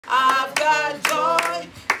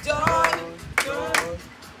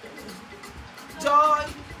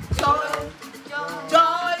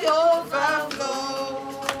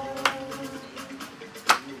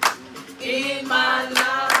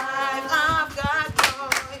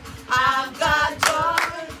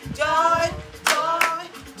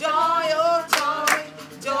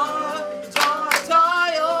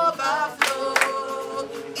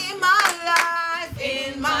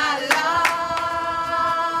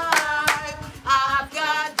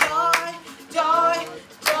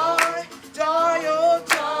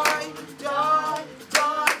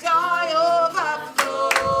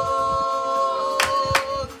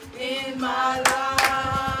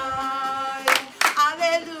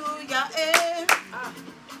Hallelujah, eh.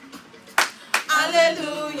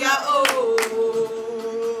 Hallelujah,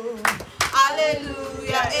 oh.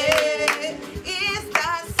 Hallelujah, eh. Is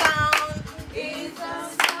that sound? Is the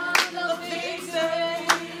sound of victory?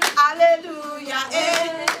 Hallelujah,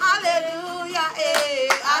 eh. Hallelujah, eh.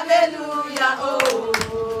 Hallelujah,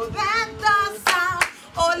 oh. Let the sound,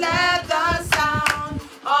 oh, let the sound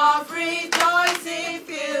of rejoicing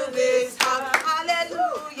fill this house.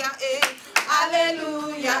 Hallelujah, eh.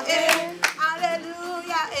 Hallelujah, eh.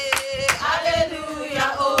 Hallelujah, eh.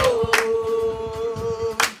 Hallelujah,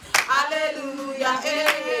 oh. Hallelujah, eh.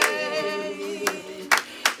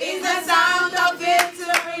 Is the sound of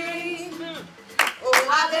victory. Oh,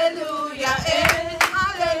 hallelujah, eh.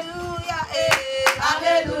 Hallelujah, eh.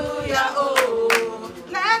 Hallelujah, oh.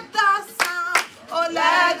 Let the sound, oh,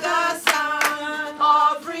 let the sound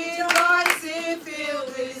of rejoicing fill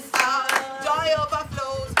this house. Joy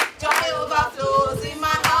overflows in my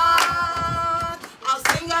heart. I'll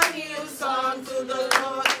sing a new song to the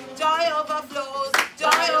Lord. Joy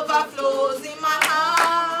overflows in my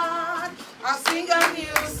heart. I'll sing a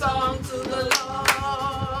new song to the Lord.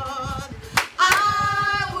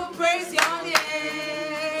 I will praise your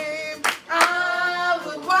name. I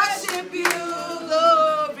will worship you.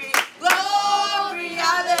 Glory, glory,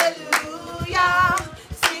 hallelujah.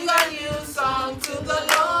 Sing a new song to the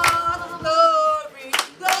Lord. Glory,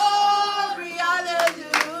 glory,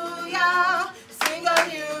 hallelujah. Sing a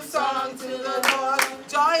new song to the Lord.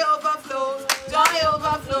 Joy overflows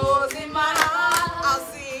in my heart.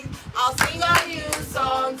 I'll sing a new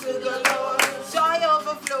song to the Lord.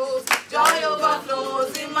 Joy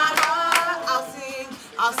overflows in my heart.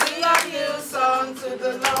 I'll sing a new song to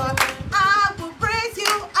the Lord. I will praise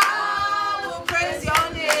you, I will praise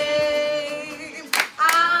your name.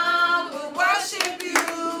 I will worship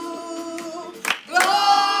you.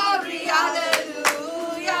 Glory,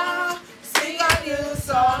 hallelujah. Sing a new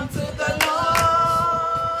song to the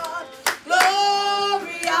Lord.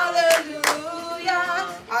 Glory, hallelujah.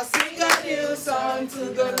 I'll sing a new song to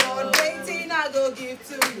the Lord. Waiting, I go give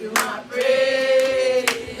to you my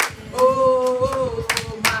praise. Oh,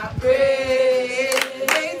 my praise.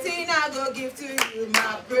 Waiting, I go give to you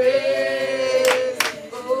my praise.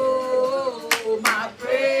 Oh, my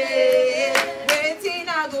praise. Waiting,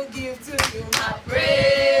 I go give to you my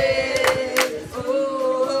praise.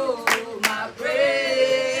 Oh, my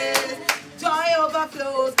praise. Joy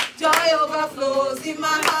overflows in my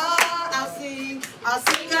heart. I'll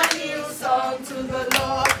sing a new song to the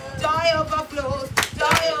Lord. Joy overflows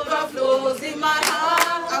in my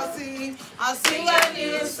heart. I'll sing a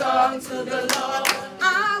new song to the Lord.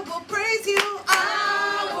 I will praise you,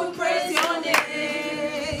 I will praise your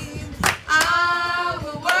name. I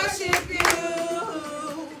will worship you.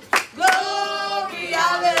 Glory,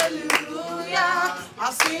 hallelujah.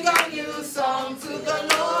 I'll sing a new song to the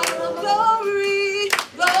Lord. Glory,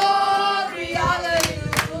 glory,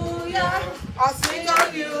 hallelujah. I'll sing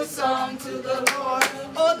a new song to the Lord.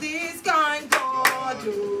 Oh, this kind God,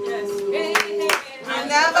 oh. Yes. I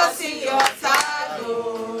never see your side,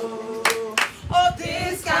 oh. Oh, this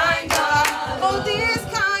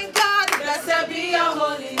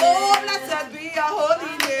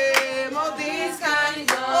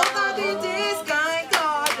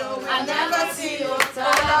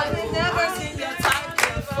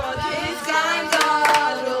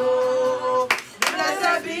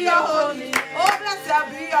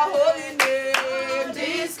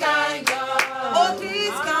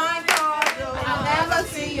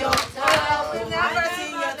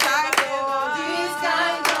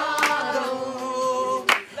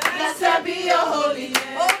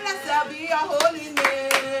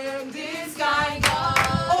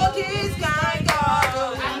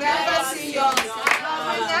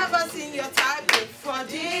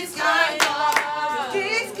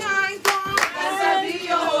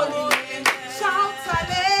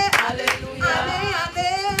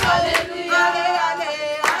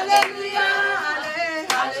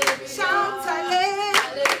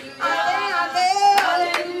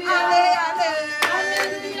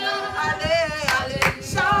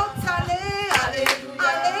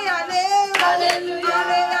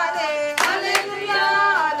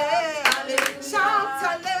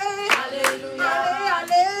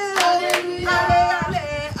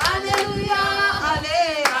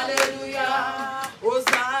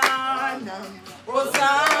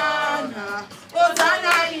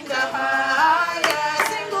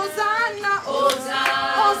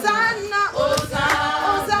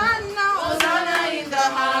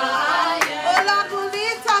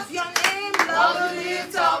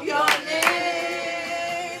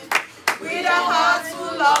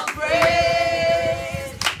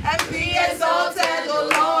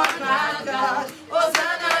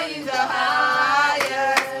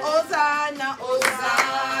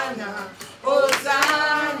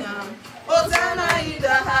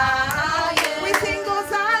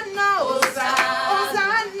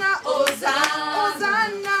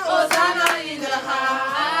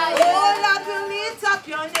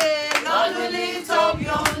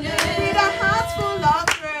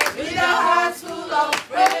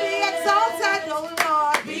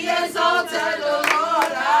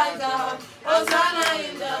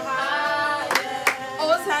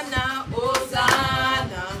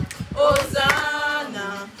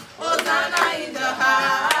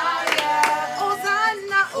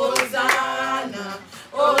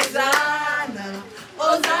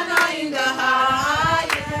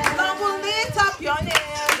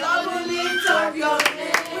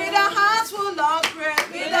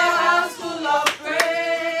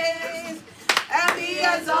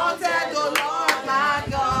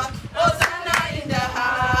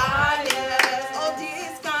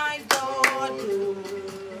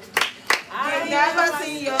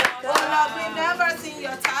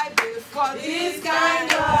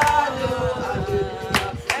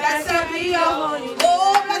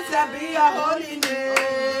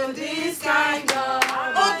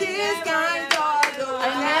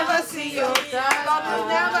God will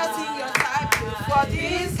never see your type for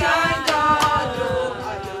this kind God. Oh,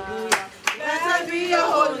 hallelujah. Blessed be your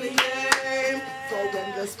holy name. For when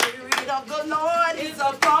the Spirit of the Lord is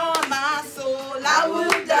upon my soul, I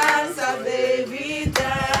will dance a baby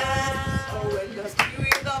dance. For when the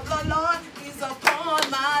Spirit of the Lord is upon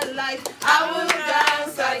my life, I will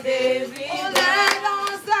dance a baby dance. Let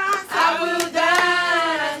us dance. I will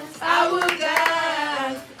dance. I will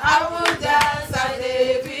dance. I will dance a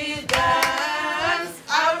baby dance.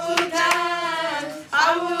 I will dance. I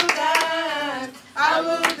will dance. I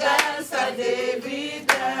will dance a baby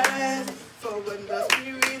dance. For when the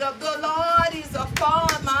Spirit of the Lord is upon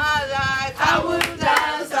my life, I will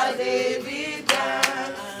dance a baby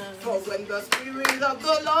dance. For when the Spirit of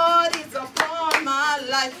the Lord is upon my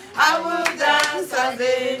life, I will dance a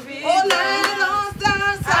baby dance. Oh, let us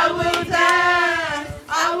dance. I will dance.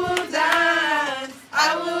 I will dance.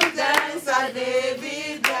 I will dance a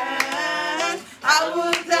baby dance. I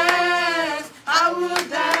will dance. I will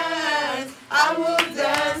dance. I will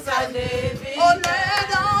dance a baby. Oh, let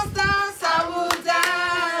us dance. I will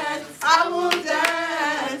dance. I will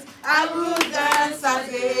dance. I will dance a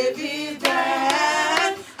baby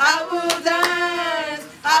dance. I will dance.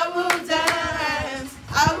 I will dance.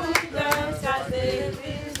 I will dance a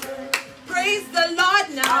baby dance. Praise the Lord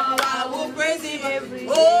now. I will praise Him every day.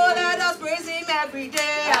 Oh, let us praise Him every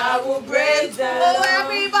day. I will praise Him. Oh,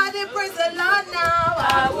 everybody praise the Lord now.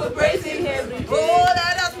 I will praise Him every day. Oh,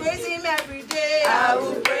 let us praise Him every day. I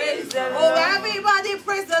will praise Him. Oh, everybody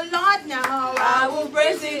praise the Lord now. I will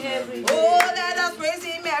praise Him every day. Oh, let us praise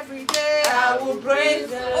Him every day. I will praise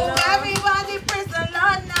Him. Oh, everybody praise the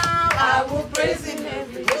Lord now. I will praise Him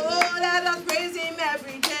every day. Oh, let us praise Him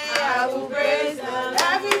every day. I will praise Him.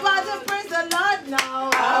 Everybody praise the Lord now.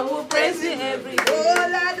 I will praise Him every day. Oh,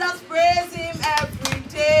 let us praise Him every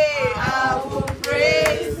day. I will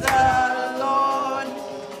praise the Lord.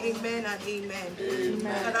 Amen and amen.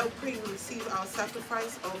 Amen. And I pray we receive our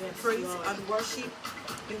sacrifice of praise and worship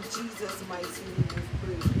in Jesus' mighty name.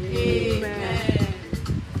 We pray. Amen.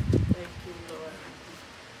 Thank you, Lord.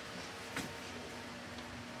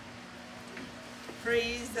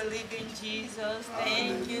 Praise the living Jesus.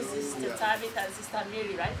 Thank you, Sister Tabitha and Sister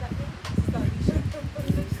Mary, right?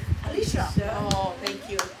 Alicia. Oh, thank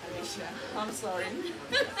you, Alicia. I'm sorry.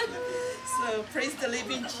 So, praise the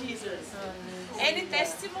living Jesus. Any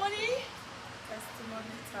testimony?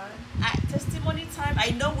 Testimony time. Testimony time.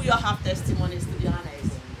 I know we all have testimonies, to be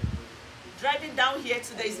honest. Driving down here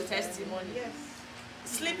today is a testimony. Yes.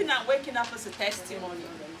 Sleeping and waking up is a testimony.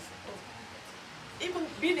 Even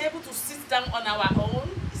being able to sit down on our own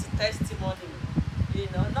is a testimony. You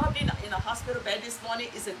know, not being in a hospital bed this morning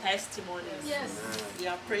is a testimony. Yes.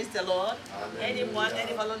 Yeah, praise the Lord. Hallelujah. Anyone,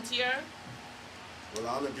 any volunteer? Well,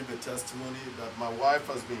 I want to give a testimony that my wife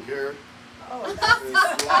has been here Oh,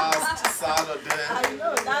 since last Saturday. I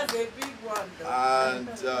know, that's a big one. Though. And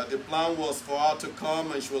the plan was for her to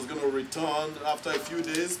come and she was going to return after a few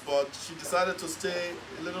days, but she decided to stay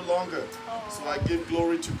a little longer. So I give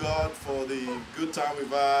glory to God for the good time we've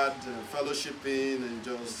had, fellowshipping and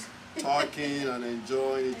just talking and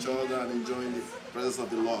enjoying each other and enjoying the presence of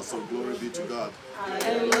the Lord. So glory be to God.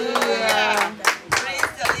 Hallelujah. Praise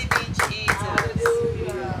the living Jesus.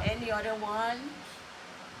 Hallelujah. Any other one?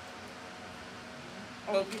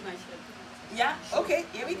 Oh, yeah, okay,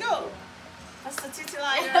 here we go. Pastor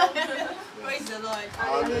Titilayo. Praise the Lord.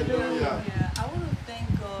 Hallelujah. Yeah, I want to thank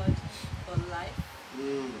God for life.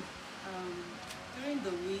 During the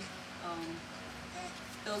week,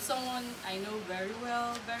 there was someone I know very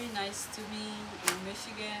well, very nice to me in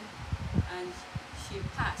Michigan, and she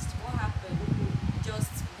passed. What happened?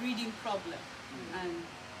 Just breathing problem, and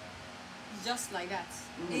just like that.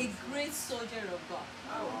 A great soldier of God.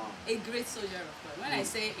 A great soldier of God. When I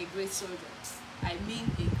say a great soldier, I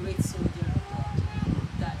mean a great soldier of God.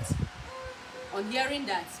 That on hearing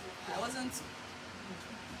that, I wasn't.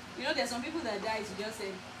 You know, there's some people that die to just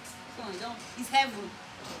say, "Come on, don't. It's heaven.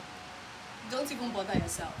 Don't even bother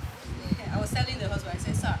yourself." I was telling the husband, I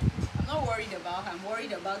said, "Sir, I'm not worried about her. I'm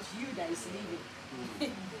worried about you that is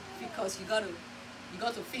leaving, because you got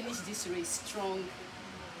to finish this race strong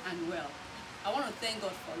and well." I want to thank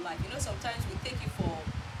God for life. You know, sometimes we take it for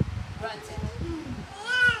granted.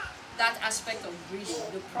 That aspect of breathing,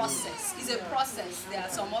 the process, is a process. There are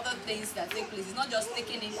some other things that take place. It's not just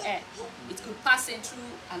taking in air. It could pass in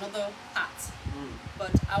through another part.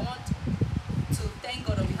 But I want to thank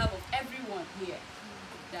God on behalf of everyone here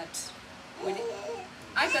that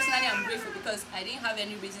I personally am grateful because I didn't have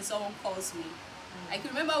any reason someone calls me. I can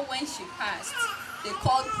remember when she passed, they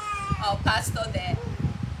called our pastor there.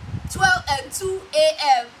 12 and 2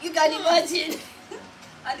 a.m. You can imagine.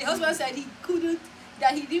 And the husband said he couldn't,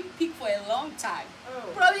 that he didn't pick for a long time.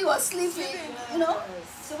 Oh. Probably was sleeping, you know,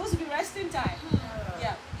 Yes. supposed to be resting time.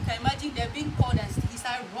 Yeah, you can imagine they're being called and he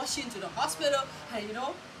started rushing to the hospital and, you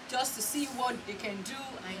know, just to see what they can do.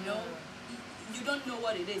 I know you don't know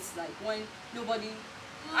what it is like when nobody.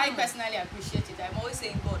 I personally appreciate it. I'm always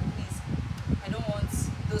saying, God, please, I don't want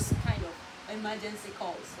those kind of emergency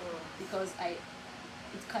calls because it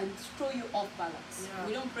can throw you off balance. Yeah.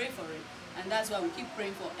 We don't pray for it, and that's why we keep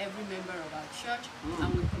praying for every member of our church,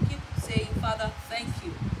 and we keep saying, Father, thank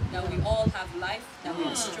you that we all have life, that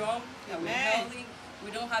we're strong, that we're healthy.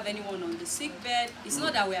 We don't have anyone on the sick bed. It's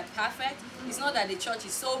not that we are perfect. It's not that the church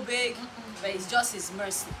is so big, but it's just His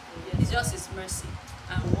mercy. It's just His mercy.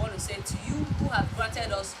 And we want to say to you who have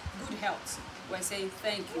granted us good health, we're saying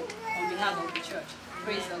thank you on behalf of the church.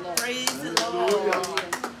 Praise the Lord. Praise the Lord.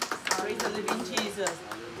 Praise the living Jesus.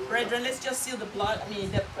 Brethren, let's just seal the blood,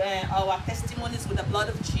 our testimonies with the blood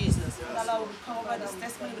of Jesus. Father, Lord, we cover this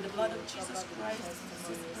testimony with the blood of Jesus Christ.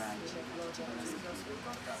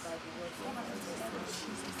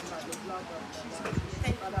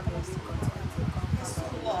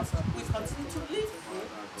 Lord, we continue to live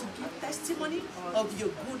to give testimony of your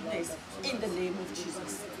goodness in the name of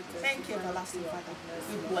Jesus. Thank you, everlasting Father.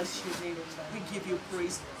 We bless your name. We give you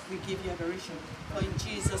praise. We give you adoration. For in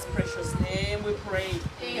Jesus' precious name we pray.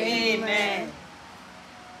 Amen.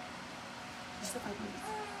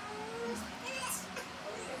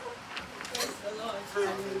 Praise the Lord.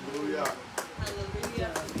 Hallelujah.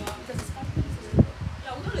 Hallelujah.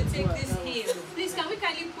 Yeah, we're going to take this here. Please, can we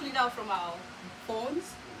kindly pull it out from our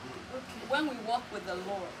phones? When we walk with the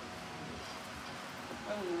Lord.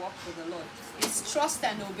 When we walk with the Lord. It's trust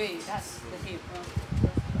and obey. That's the hymn.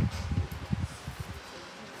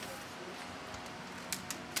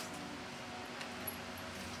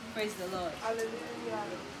 Praise the Lord. Hallelujah.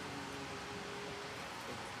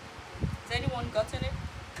 Has anyone gotten it?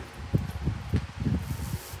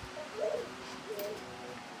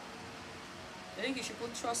 I think you should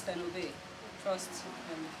put trust and obey. Trust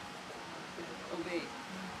and obey.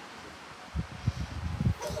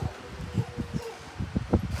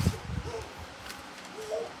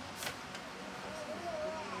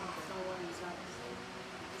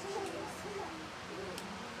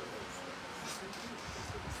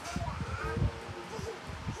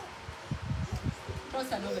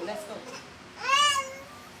 Trust and obey. Let's go.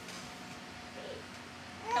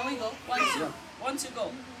 Can we go? One, two,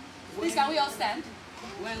 go. Please, can we all stand?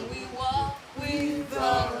 When we walk with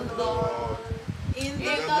the Lord in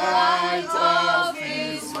the light of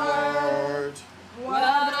His word,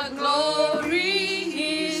 what a glory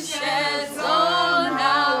He sheds on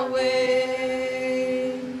our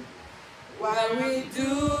way. While we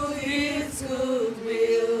do His good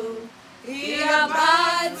will, He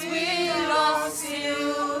abides with us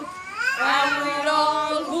still, and with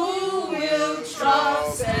all who will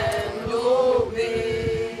trust and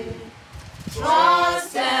obey.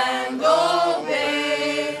 Trust and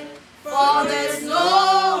obey, for there's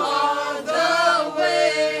no other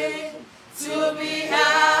way to be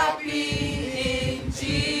happy in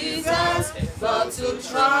Jesus but to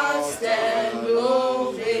trust and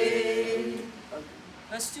obey.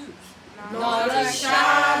 Verse 2. Not a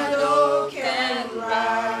shadow can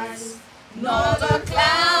rise, not a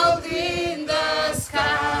cloud in the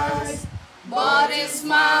skies, but His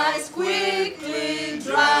might quickly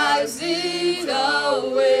drives it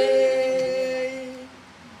away.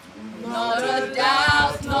 Not a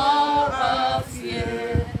doubt nor a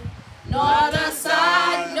fear, not a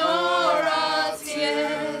sigh nor a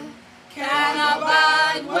tear can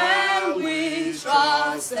abide when we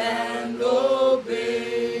trust and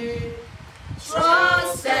obey.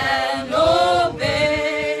 Trust and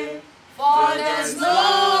obey, for there's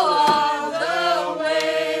no other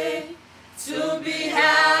way to be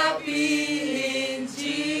happy in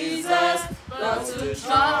Jesus but to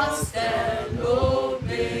trust and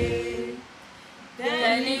obey.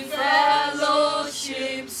 Then in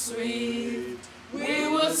fellowship sweet we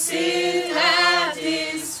will sit at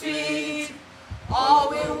His feet, or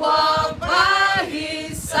we'll walk by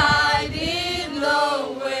His side in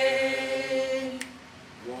the way.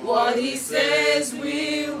 What He says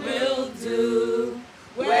we will do,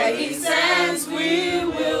 where He sends we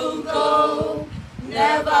will go.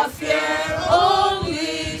 Never fear,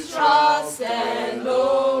 only trust and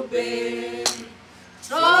obey.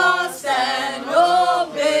 Trust and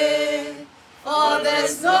obey, for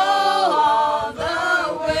there's no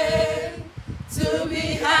other way to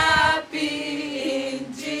be happy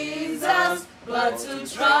in Jesus but to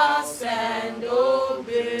trust and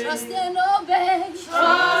obey. Trust and obey.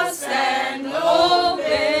 Trust and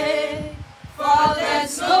obey, for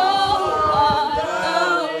there's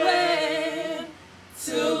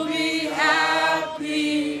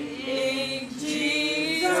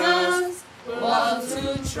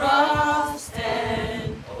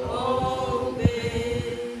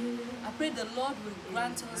God will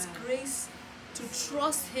grant us grace to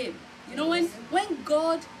trust Him. You know, when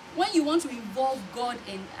you want to involve God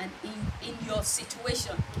in your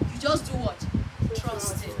situation, you just do what?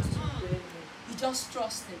 Trust Him. You just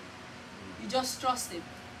trust Him. You just trust Him.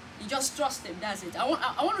 You just trust Him. That's it. I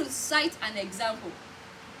want to cite an example.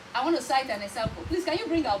 Please, can you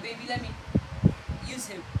bring our baby? Let me use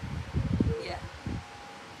him. Yeah.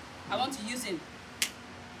 I want to use him.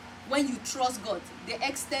 When you trust God, the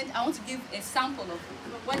extent, I want to give a sample of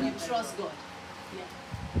when you trust God. Yeah.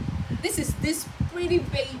 This is this pretty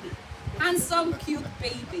baby, handsome, cute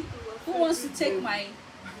baby. Who wants to take my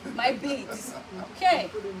beads? Okay.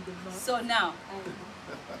 So now,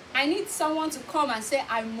 I need someone to come and say,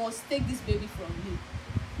 I must take this baby from you.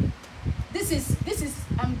 This is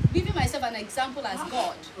I'm giving myself an example as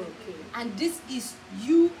God. And this is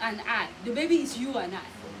you and I. The baby is you and I.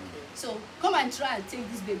 So come and try and take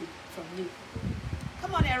this baby from me.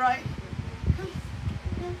 Come on, Eroy.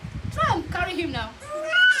 Try and carry him now.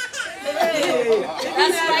 Hey,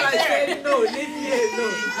 that's right there. No, leave me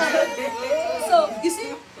alone. So you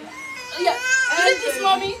see, yeah. You see this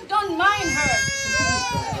mommy? Don't mind her.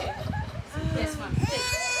 Yes, ma'am.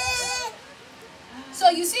 So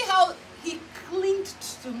you see how he clinged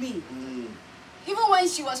to me. Even when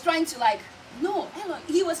she was trying to no, Eloy,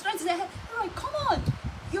 he was trying to say, Eloy, come on.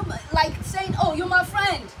 You're like saying, oh, you're my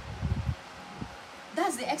friend.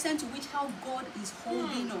 That's the extent to which how God is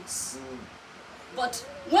holding us. But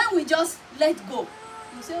when we just let go,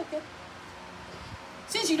 you say, okay.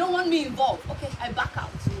 Since you don't want me involved, okay, I back out.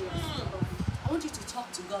 I want you to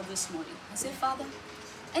talk to God this morning and say, Father,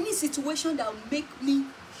 any situation that will make me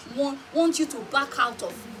want you to back out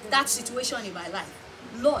of that situation in my life,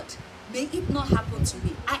 Lord, may it not happen to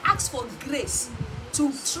me. I ask for grace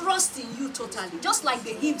to trust in you totally. Just like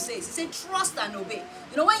the hymn says, he said, trust and obey.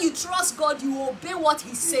 You know, when you trust God, you obey what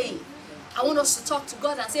He's saying. I want us to talk to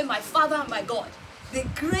God and say, my Father and my God, the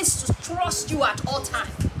grace to trust you at all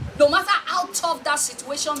times, no matter how tough that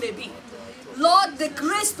situation may be. Lord, the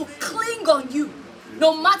grace to cling on you,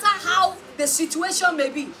 no matter how the situation may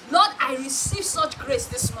be. Lord, I receive such grace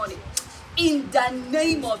this morning. In the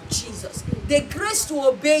name of Jesus. The grace to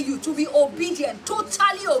obey you, to be obedient,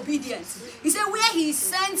 totally obedient. He said, where He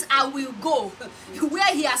sends, I will go.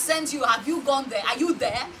 Where He has sent you, have you gone there? Are you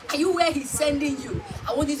there? Are you where He's sending you?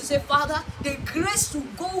 I want you to say, Father, the grace to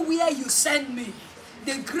go where you send me.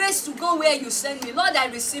 The grace to go where you send me. Lord, I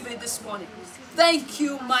receive it this morning. Thank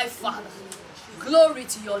you, my Father. Glory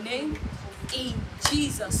to your name. In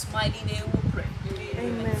Jesus' mighty name we pray.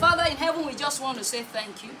 Amen. Father in heaven, we just want to say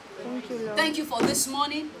thank you. Thank you, Lord. Thank you for this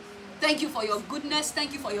morning. Thank you for your goodness.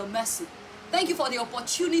 Thank you for your mercy. Thank you for the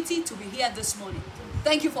opportunity to be here this morning.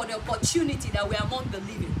 Thank you for the opportunity that we are among the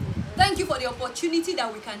living. Thank you for the opportunity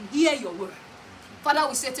that we can hear your word. Father,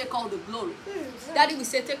 we say take all the glory. Daddy, we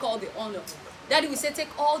say take all the honor. Daddy, we say take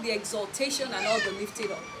all the exaltation and all the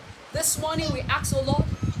lifting up. This morning we ask, oh Lord,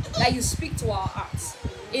 that you speak to our hearts.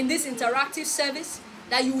 In this interactive service,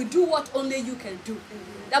 that you will do what only you can do.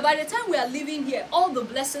 That by the time we are leaving here, all the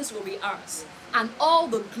blessings will be ours. And all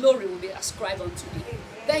the glory will be ascribed unto thee.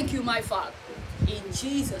 Thank you, my Father. In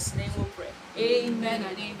Jesus' name we pray. Amen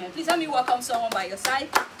and amen. Please help me welcome someone by your side.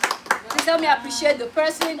 Please help me appreciate the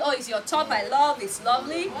person. Oh, it's your top I love. It's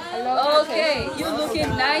lovely. Okay, you're looking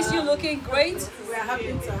nice. You're looking great. We are happy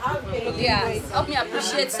to have you. Yeah, help me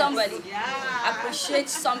appreciate somebody. Appreciate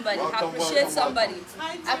somebody. Appreciate somebody.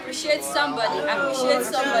 Appreciate somebody. Appreciate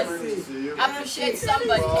somebody. Appreciate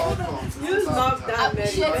somebody. You love that.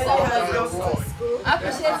 Appreciate somebody.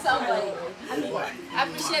 Appreciate somebody.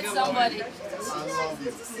 Appreciate somebody.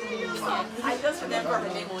 I just remember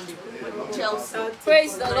her name only. Chelsea.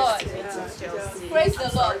 Praise the Lord. Praise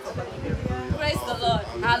the Lord. Praise the Lord.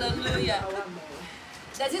 Hallelujah.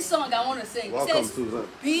 There's this song I want to sing. It says,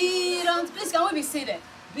 be it unto, please can we be seated?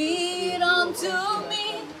 Be it unto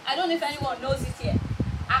me. I don't know if anyone knows it here.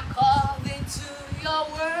 According to your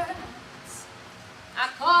words,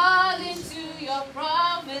 according to your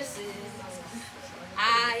promises,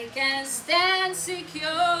 I can stand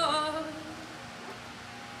secure.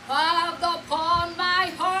 Carved upon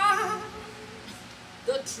my heart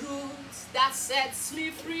the truth that sets me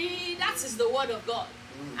free. That is the word of God.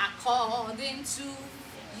 According to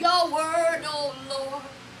your word, oh Lord,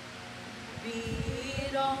 be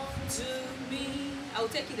it unto me. I will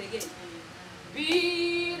take it again.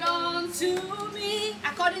 Be it unto me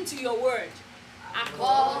according to your word.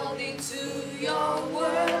 According to your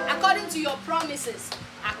word. According to your promises.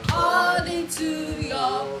 According to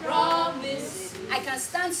your promise. I can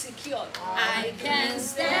stand secure. I can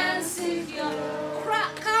stand secure.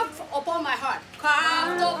 Carved upon my heart.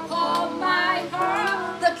 Carved upon my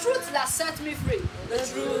heart. The truth that sets me free. The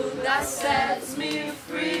truth that sets me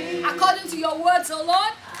free. According to your words, O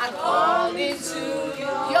Lord. According to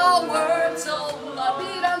your words, O Lord. Be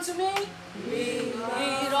it unto me.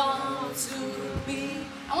 Be it unto me.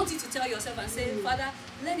 I want you to tell yourself and say, Father,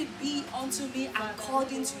 let it be unto me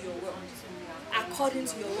according to your word. According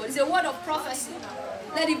to your word. It's a word of prophecy.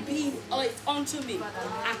 Let it be unto me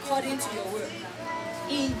according to your word.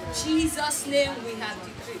 In Jesus' name we have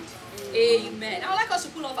decreed. Amen. I would like us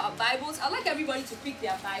to pull off our Bibles. I'd like everybody to pick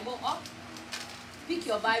their Bible up. Pick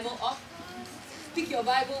your Bible up. Pick your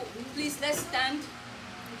Bible. Please, let's stand.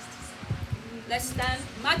 Let's stand.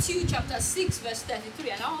 Matthew chapter 6 verse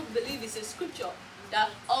 33. And I don't believe it's a scripture that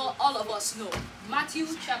all of us know. Matthew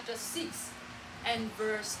chapter 6 and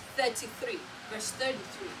verse 33. Verse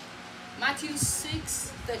 33. Matthew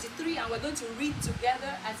 6, 33, and we're going to read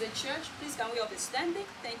together as a church. Please, can we all be standing?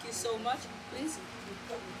 Thank you so much, please.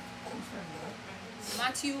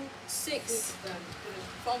 Matthew 6,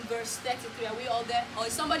 from verse 33. Are we all there? Or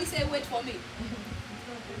is somebody say, wait for me?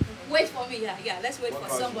 Wait for me, yeah, let's wait for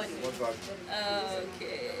somebody.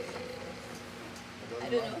 Okay. I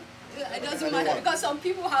don't know. It doesn't matter, because some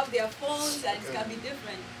people have their phones and it can be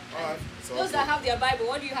different. Those that have their Bible,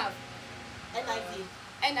 what do you have? NIV.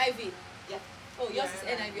 NIV. Yeah. Oh, yours is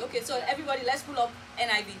NIV. Okay, so everybody, let's pull up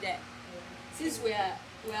NIV there. Since we're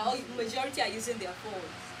all, majority are using their phones,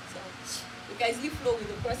 so we can easily flow with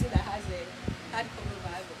the person that has a hardcover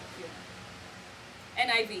Bible. Yeah.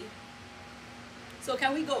 NIV. So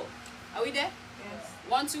can we go? Are we there? Yes.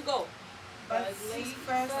 Want to go? But seek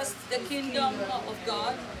First the kingdom of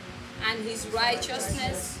God and his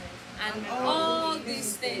righteousness, and all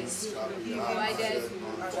these things will be provided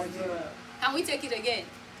for you. Can we take it again?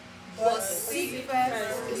 But seek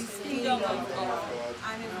first his Kingdom of God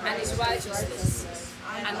and his righteousness,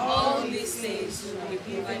 and all these things will be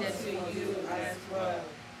provided for you as well.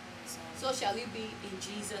 So shall it be in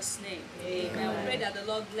Jesus' name. Amen. I pray that the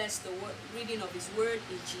Lord bless the reading of his word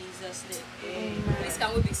in Jesus' name. Amen. Please,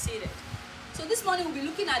 can we be seated? So this morning we'll be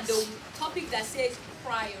looking at the topic that says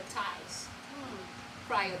prioritize.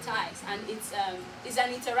 Prioritize. And it's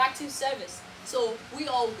an interactive service. So we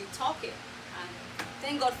all will be talking. And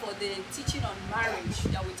thank God for the teaching on marriage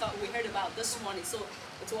that we heard about this morning. So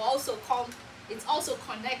it will also it's also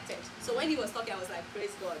connected. So when he was talking, I was like,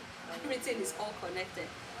 praise God. Everything is all connected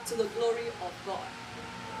to the glory of God.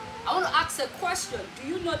 I want to ask a question. Do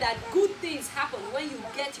you know that good things happen when you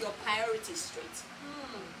get your priorities straight?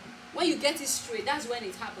 When you get it straight, that's when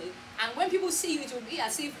it happens. And when people see you, it will be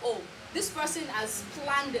as if, oh, this person has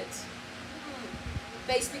planned it.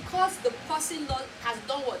 But it's because the person has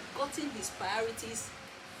done what? Gotten his priorities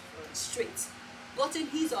straight. Gotten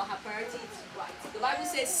his or her priorities right. The Bible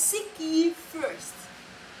says, seek ye first.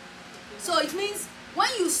 So it means when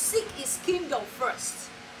you seek his kingdom first,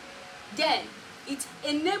 then it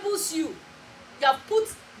enables you. You have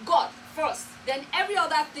put God first. Then every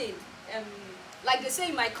other thing, like they say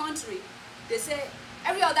in my country, they say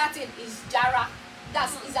every other thing is jara.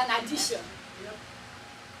 Is an addition.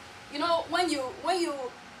 You know, when you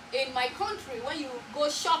in my country, when you go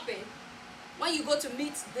shopping, when you go to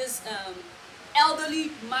meet these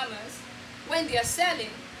elderly mamas, when they are selling,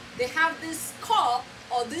 they have this cup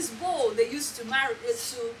or this bowl they use to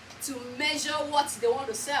measure what they want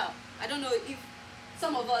to sell. I don't know if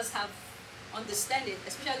some of us have understand it,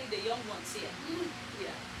 especially the young ones here. Yeah.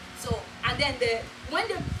 So, and then when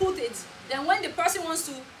they put it, then when the person wants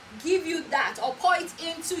to give you that or pour it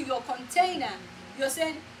into your container, you're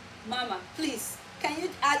saying, Mama, please, can you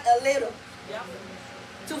add a little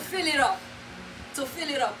to fill it up? To fill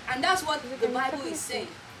it up. And that's what the Bible is saying.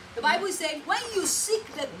 The Bible is saying, when you seek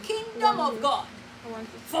the kingdom of God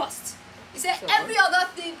first, it said every other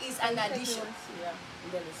thing is an addition.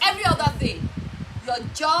 Every other thing, your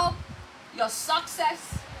job, your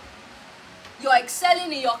success, your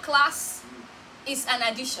excelling in your class is an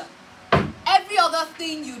addition. Every other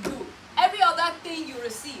thing you do, every other thing you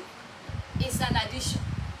receive is an addition.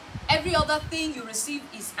 Every other thing you receive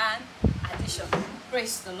is an addition.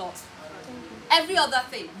 Praise the Lord. Every other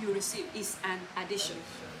thing you receive is an addition.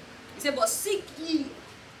 He said, but seek ye.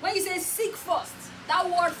 When you say seek first, that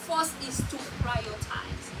word first is to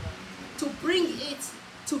prioritize, to bring it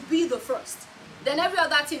to be the first. Then every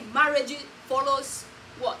other thing, marriage follows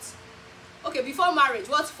what? Okay, before marriage,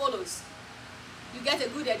 what follows? You get a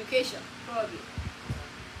good education, probably.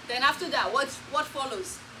 Then after that, what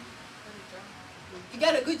follows? You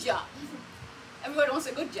get a good job. Everybody wants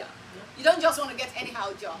a good job. You don't just want to get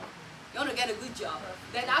anyhow job. You want to get a good job.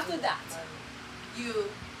 Then after that,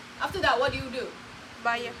 what do you do?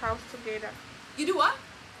 Buy a house together. You do what?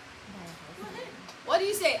 What do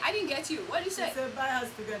you say? I didn't get you. What do you say? They say buy house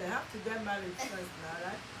together. Have to get married first now,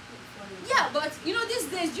 right? Yeah, but you know these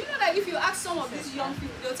days, do you know that if you ask some of these young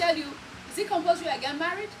people, they'll tell you, is it compulsory I get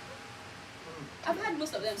married? I've had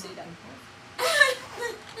most of them say that.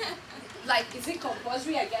 Like, is it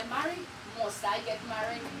compulsory I get married? Must I get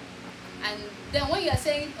married? And then when you're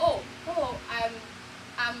saying,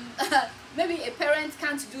 I'm maybe a parent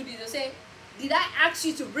can't do this, they'll say, did I ask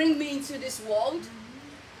you to bring me into this world?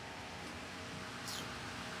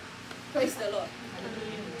 Praise the Lord.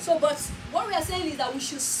 So, but what we are saying is that we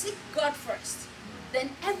should seek God first. Then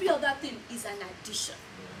every other thing is an addition.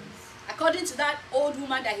 According to that old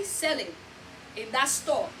woman that is selling in that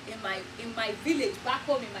store in my village, back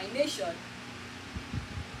home in my nation,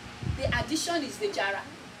 the addition is the jara.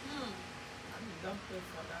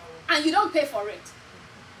 And you don't pay for it.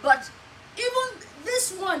 But even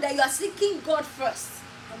this one that you are seeking God first,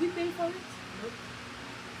 are we paying for it? Nope.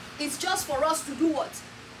 It's just for us to do what?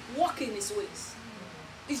 Walk in His ways.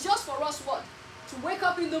 It's just for us what? To wake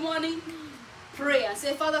up in the morning, pray and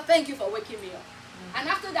say, Father, thank you for waking me up. And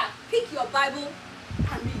after that, pick your Bible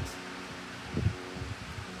and read.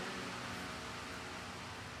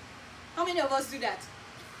 How many of us do that?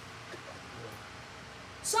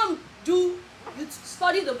 Some do. You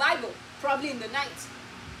study the Bible probably in the night,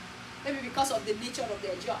 maybe because of the nature of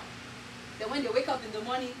their job. Then when they wake up in the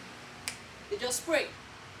morning, they just pray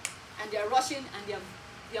and they're rushing and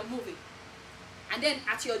they're moving. And then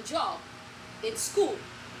at your job, in school,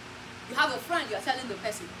 you have a friend, you're telling the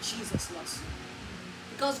person, Jesus loves you.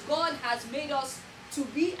 Because God has made us to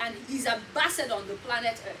be and His ambassador on the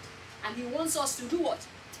planet Earth. And He wants us to do what?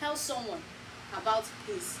 Tell someone about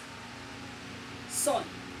His Son,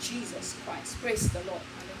 Jesus Christ. Praise the Lord.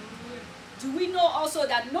 Do we know also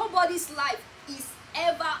that nobody's life is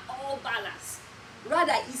ever all balanced?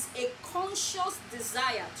 Rather, it's a conscious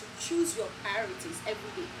desire to choose your priorities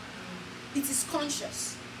every day. It is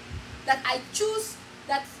conscious. That I choose,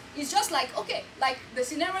 that it's just like, okay, like the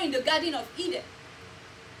scenario in the Garden of Eden.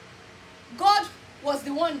 God was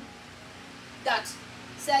the one that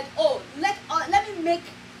said, oh, let me make,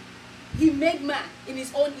 He made man in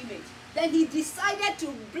His own image. Then He decided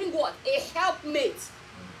to bring what? A helpmate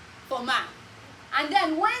for man. And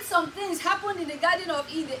then when some things happened in the Garden of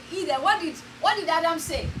Eden, what did Adam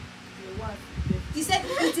say? He said,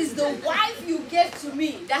 it is the wife you gave to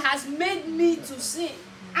me that has made me to sin.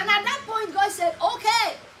 And at that point, God said,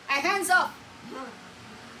 okay, hands up.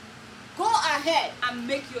 Go ahead and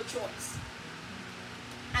make your choice.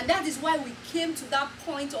 And that is why we came to that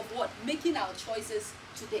point of what? Making our choices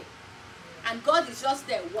today. And God is just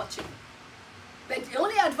there watching. But the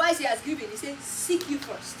only advice He has given, He said, seek you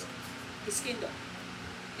first His kingdom.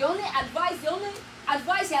 The only advice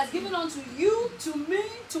He has given unto you, to me,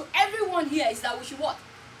 to everyone here is that we should what?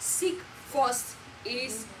 Seek first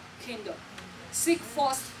His kingdom. Seek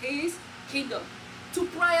first His kingdom. To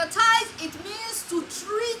prioritize, it means to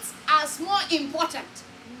treat as more important.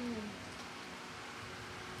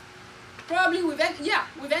 Probably we've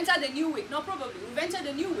entered a new week. Not probably. We've entered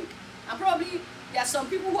a new week. And probably there are some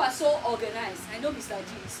people who are so organized. I know Mr.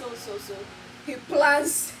 G is so. He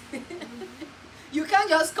plans. You can't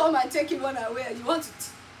just come and take him unaware. You want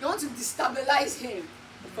to destabilize him.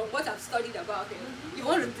 From what I've studied about him, you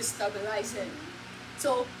want to destabilize him.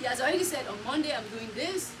 So he has already said, on Monday I'm doing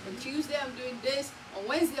this, on Tuesday I'm doing this, on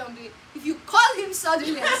Wednesday I'm doing. If you call him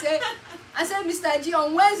suddenly and say, Mr. G,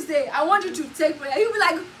 on Wednesday I want you to take prayer, he'll be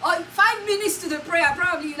like, oh, 5 minutes to the prayer,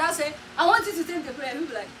 probably. You'll now say, I want you to take the prayer. He'll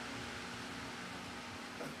be like,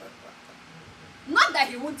 not that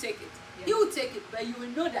he won't take it. Yeah. He will take it, but you will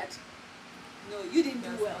know that, no, you didn't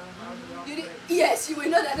do well. Yes, you will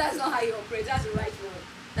know that that's not how you operate. That's the right word.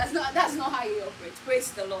 That's not how you operate. Praise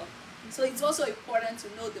the Lord. So it's also important to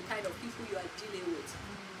know the kind of people you are dealing with.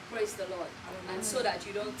 Praise the Lord. And so that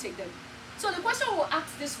you don't take them. So the question we'll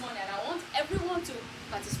ask this morning, and I want everyone to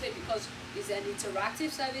participate because it's an interactive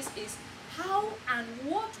service, is how and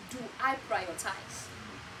what do I prioritize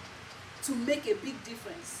to make a big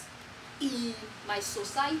difference in my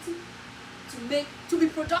society, to be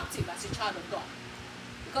productive as a child of God?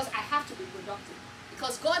 Because I have to be productive.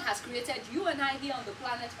 Because God has created you and I here on the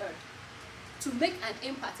planet Earth to make an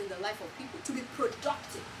impact in the life of people, to be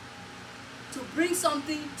productive, to bring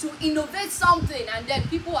something, to innovate something, and then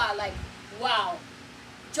people are like, wow.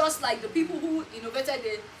 Just like the people who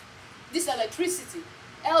innovated this electricity,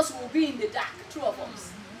 else we'll be in the dark, two of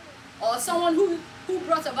us. Or someone who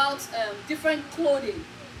brought about different clothing.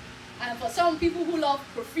 And for some people who love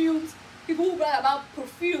perfumes, people who brought about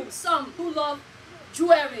perfume, some who love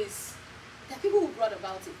jewelries, the people who brought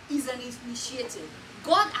about it is an initiative.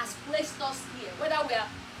 God has placed us here, whether we are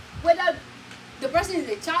whether the person is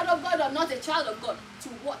a child of God or not a child of God, to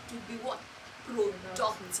what? To be what?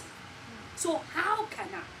 Productive. So how can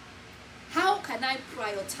I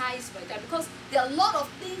prioritize my time? Because there are a lot of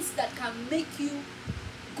things that can make you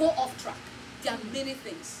go off track. There are many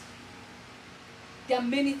things. There are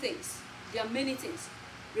many things. There are many things.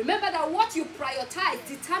 Remember that what you prioritize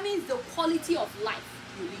determines the quality of life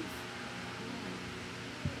you live.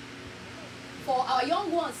 For our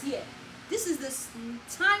young ones here, this is the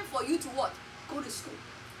time for you to what? Go to school.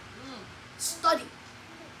 Study.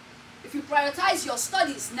 If you prioritize your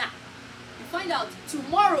studies now, you find out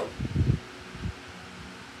tomorrow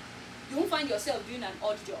you won't find yourself doing an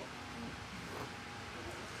odd job.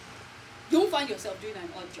 You won't find yourself doing an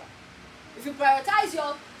odd job. If you prioritize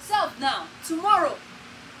yourself now, tomorrow,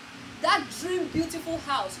 that dream beautiful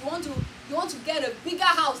house, you want to get a bigger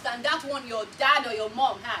house than that one your dad or your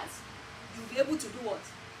mom has, you'll be able to do what?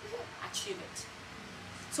 Achieve it.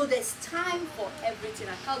 So there's time for everything,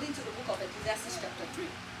 according to the book of Ecclesiastes chapter 3.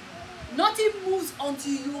 Nothing moves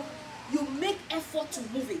until you make effort to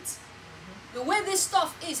move it. The way this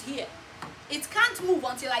stuff is here, it can't move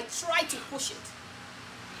until I try to push it.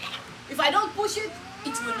 If I don't push it,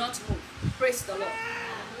 it will not move. Praise the Lord.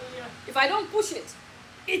 If I don't push it,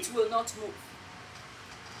 it will not move.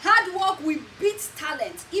 Hard work will beat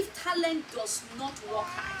talent if talent does not work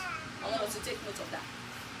hard. I want us to take note of that.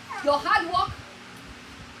 Your hard work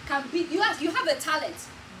can beat, you have a talent.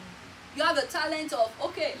 You have a talent of,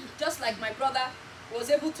 okay, just like my brother was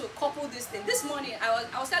able to couple this thing. This morning,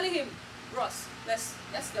 I was telling him, Ross, let's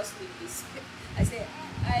just leave this. I said,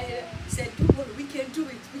 don't worry, we can do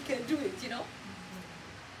it, you know.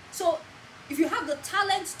 So, if you have the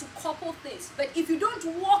talent to couple things, but if you don't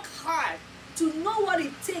work hard to know what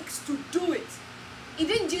it takes to do it, it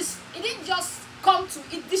didn't just come to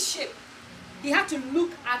this shape. He had to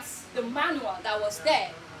look at the manual that was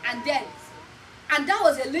there, and that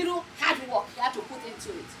was a little hard work he had to put into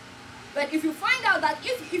it. But if you find out that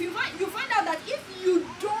if you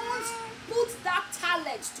don't put that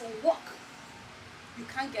talent to work, you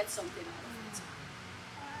can't get something out of it.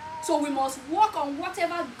 So we must work on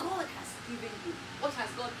whatever God has given you. What has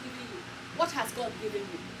God given you? What has God given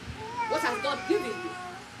you? What has God given you?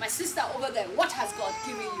 My sister over there, what has God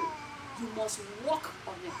given you? You must work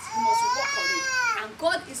on it. You must work on it. And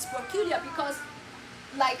God is peculiar because,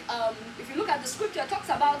 like, if you look at the scripture, it talks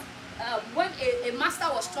about when a master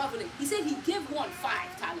was traveling, he said he gave one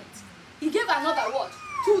 5 talents. He gave another what?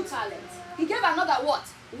 2 talents. He gave another what?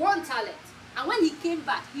 1 talent. And when he came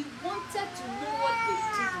back, he wanted to know what they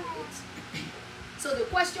did with it. So the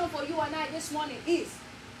question for you and I this morning is,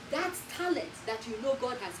 that talent that you know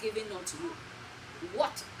God has given unto you,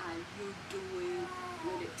 what are you doing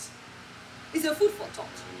with it? It's a food for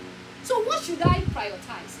thought. So what should I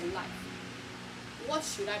prioritize in life? What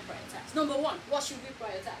should I prioritize? Number 1, what should we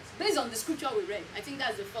prioritize? Based on the scripture we read, I think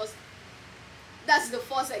that's the first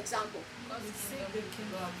example.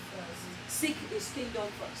 Seek his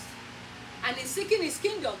kingdom first. And in seeking his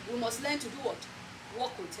kingdom, we must learn to do what?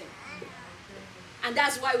 Walk with him. And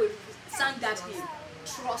that's why we sang that hymn,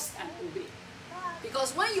 trust and obey.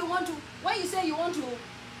 Because when you say you want to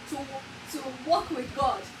walk with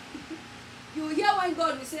God, you hear when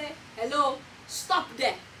God will say, hello, stop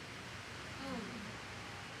there.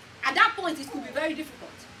 At that point, it could be very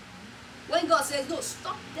difficult. When God says, no,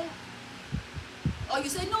 stop there. Or you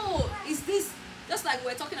say, no, it's this, just like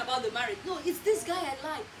we're talking about the marriage. No, it's this guy I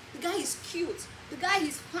like. The guy is cute. The guy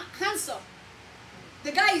is handsome.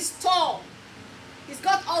 The guy is tall. He's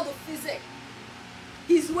got all the physique.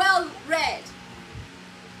 He's well read.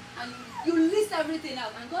 And you list everything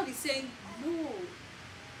out. And God is saying, no,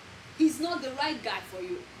 he's not the right guy for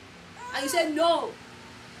you. And you say, no,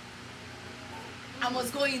 I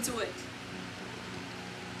must go into it.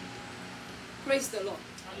 Praise the Lord.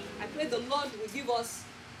 I pray the Lord will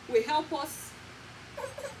help us.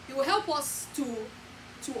 He will help us to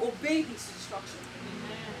obey his instruction.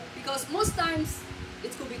 Because most times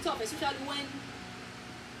it could be tough, especially when,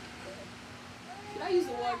 should I use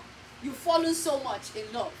the word, you've fallen so much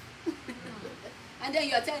in love. And then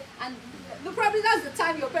you're telling, and probably that's the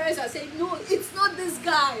time your parents are saying, no, it's not this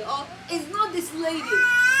guy, or it's not this lady.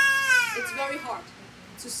 It's very hard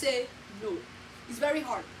to say no. It's very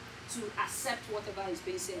hard to accept whatever is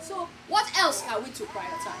being said. So what else are we to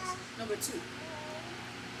prioritize? Number 2.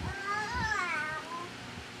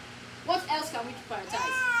 What else can we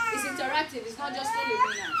prioritize? It's interactive. It's not just only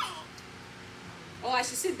me now. Oh, I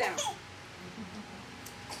should sit down.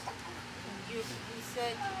 You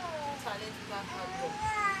said talent without hard work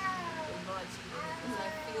will not achieve anything. So I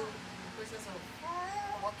feel in the process of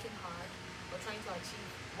working hard or trying to achieve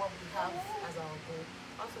what we have as our goal,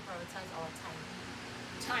 also prioritize our time.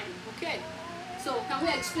 Time, okay. So can we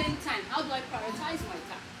explain time? How do I prioritize my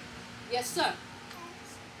time? Yes, sir.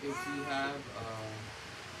 If you have,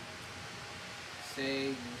 say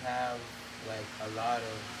you have like a lot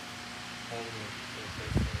of homework, let's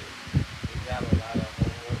just say, if you have a lot of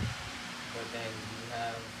homework, but then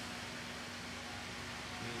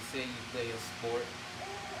you say you play a sport,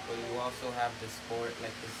 but you also have the sport,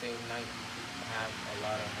 like the same night you have a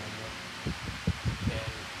lot of homework, you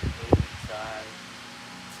can maybe try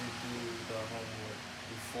to do the homework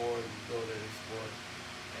before you go to the sport,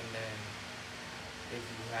 and then if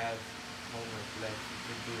you have homework left, you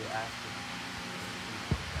can do it after.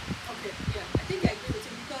 Okay, yeah, I think I agree with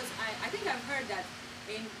you because I think I've heard that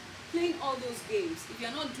in playing all those games, if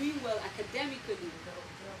you're not doing well academically,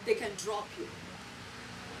 they can drop you.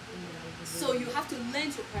 So you have to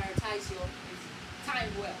learn to prioritize your time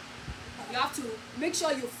well. You have to make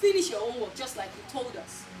sure you finish your homework just like you told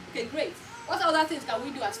us. Okay, great. What other things can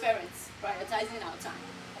we do as parents, prioritizing our time?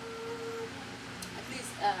 At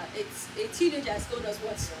least a teenager has told us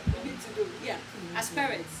what we need to do. Yeah, as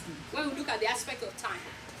parents, when we look at the aspect of time.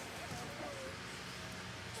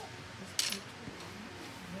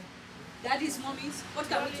 Daddies, mommies, what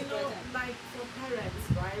can we do? Like for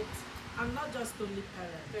parents, right? I'm not just only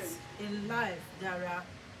parents. In life, there are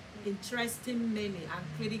interesting many and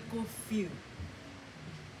critical few.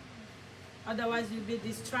 Otherwise, you'll be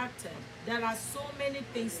distracted. There are so many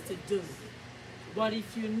things to do. But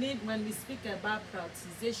if you need, when we speak about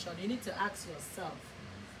prioritization, you need to ask yourself,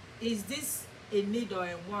 is this a need or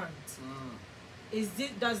a want?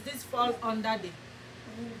 Does this fall under the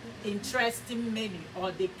interesting many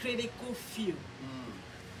or the critical few?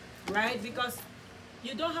 Right? Because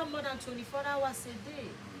you don't have more than 24 hours a day.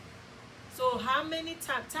 So how many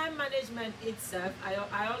time management itself,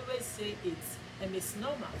 I always say it's a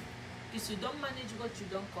misnomer. Because you don't manage what you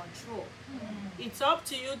don't control. It's up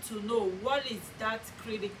to you to know what is that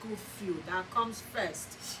critical few that comes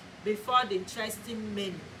first before the interesting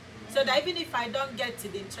many. So that even if I don't get to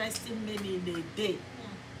the interesting many in a day,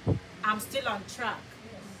 I'm still on track.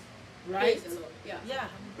 Right? Praise the Lord. Yeah. Yeah.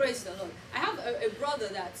 Praise the Lord. I have a brother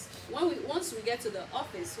that once we get to the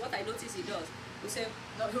office, what I notice he does, we say,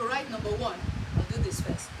 no, he'll write number 1, I'll do this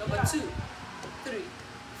first. Number 2, 3,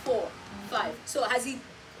 4, 5. So as he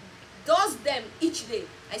does them each day,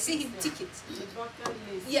 I see him tick it.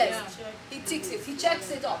 Yes, he ticks it. He checks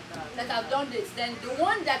it off that I've done this. Then the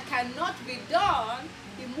one that cannot be done,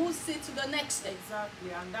 he moves it to the next day.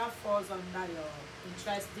 Exactly, and that falls under your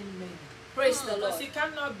interesting many. Praise the Lord. Because you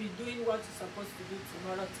cannot be doing what you're supposed to do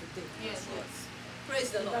tomorrow today. Yes. Praise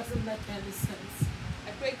the It Lord. doesn't make any sense.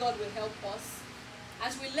 I pray God will help us.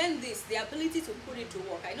 As we learn this, the ability to put it to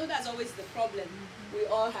work. I know that's always the problem we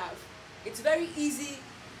all have. It's very easy.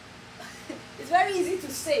 It's very easy to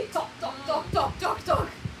say, talk. But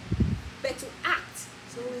to act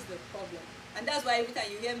is always the problem. And that's why every time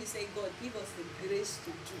you hear me say, God, give us the grace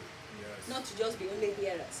to do. Yes. Not to just be only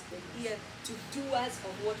hearers, but here to doers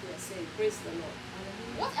of what we are saying. Praise the Lord.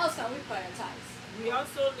 What else can we prioritize? We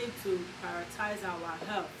also need to prioritize our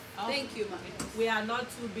health. Thank you, ma'am. We are not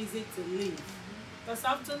too busy to live. Because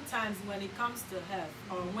oftentimes when it comes to health,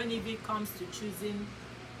 or when it comes to choosing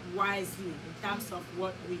wisely in terms of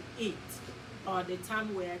what we eat, or the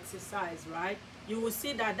time we exercise, right? You will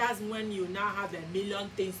see that that's when you now have a million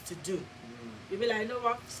things to do. You'll be like, you know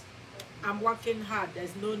what? I'm working hard.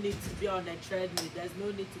 There's no need to be on a treadmill. There's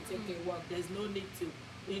no need to take a walk. There's no need to,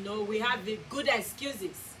 we have the good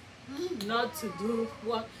excuses not to do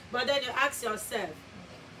what. But then you ask yourself,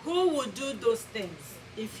 who would do those things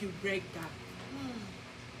if you break down?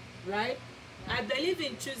 Right? I believe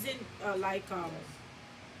in choosing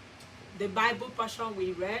the Bible portion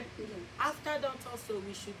we read. After that also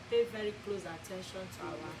we should pay very close attention to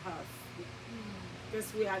our health.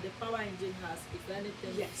 Because we are the power engine house. If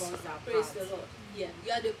anything falls apart. Praise the Lord. Yeah,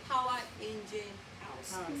 you are the power engine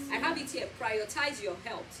house. I have it here. Prioritize your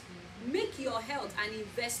health. Make your health an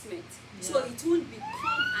investment, so it won't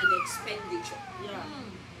become an expenditure. Yeah.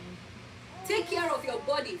 Take care of your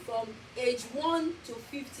body from age 1 to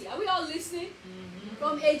 50. Are we all listening?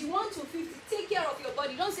 From age 1 to 50, take care of your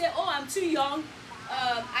body. Don't say, oh, I'm too young.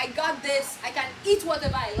 I got this. I can eat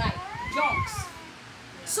whatever I like. Junks.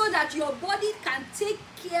 So that your body can take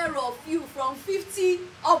care of you from 50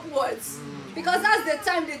 upwards. Because that's the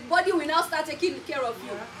time the body will now start taking care of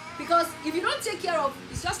you. Because if you don't take care of,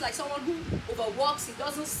 it's just like someone who overworks, he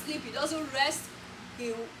doesn't sleep, he doesn't rest,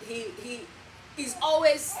 he is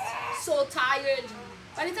always so tired.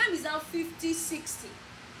 By the time he's now 50, 60,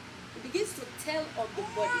 it begins to tell on the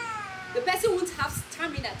body. The person won't have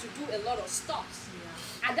stamina to do a lot of stuff.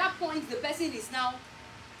 At that point, the person is now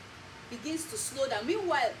begins to slow down.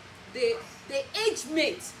 Meanwhile, the age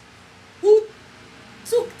mate who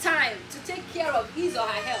took time to take care of his or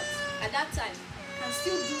her health at that time can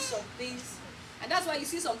still do some things. And that's why you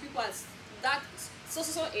see some people at that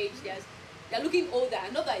so age, they're looking older,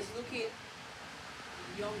 another is looking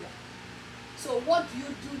younger. So what do you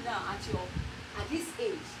do now at this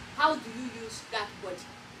age? How do you use that body?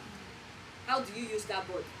 How do you use that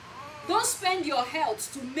body? Don't spend your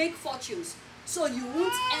health to make fortunes, so you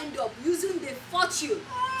won't end up using the fortune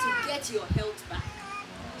to get your health back.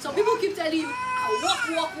 Some people keep telling you, walk.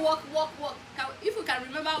 If you can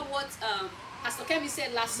remember what Pastor Kemi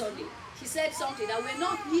said last Sunday, she said something that we're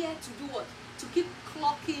not here to do what? To keep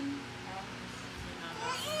clocking.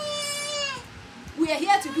 We are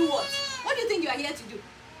here to do what? What do you think you are here to do?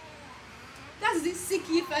 That's the seek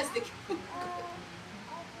ye first the kingdom.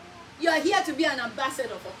 You are here to be an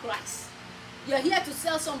ambassador for Christ. You are here to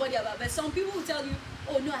sell somebody about. But some people will tell you,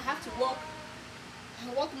 oh no, I have to work.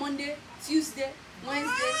 I work Monday, Tuesday,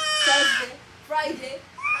 Wednesday, Thursday, Friday,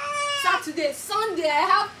 Saturday, Sunday. I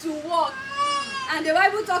have to work. And the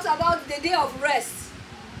Bible talks about the day of rest.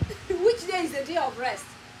 Which day is the day of rest?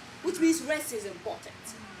 Which means rest is important.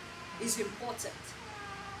 It's important.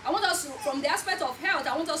 I want us to, from the aspect of health,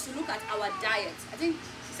 I want us to look at our diet. I think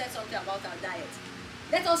she said something about our diet.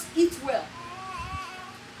 Let us eat well.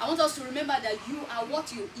 I want us to remember that you are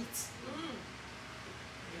what you eat.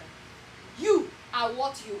 You are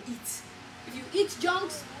what you eat. If you eat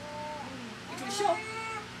junks, it will show.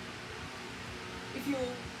 If you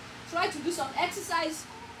try to do some exercise,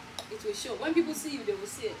 it will show. When people see you, they will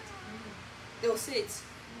see it. They will see it.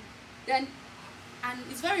 Then, and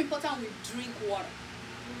it's very important we drink water.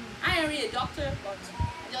 I am really a doctor, but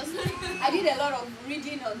I did a lot of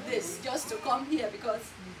reading on this just to come here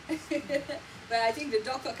because but I think the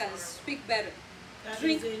doctor can speak better. There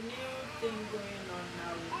is a new thing going on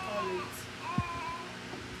now. We call it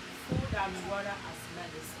food and water as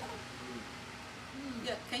medicine.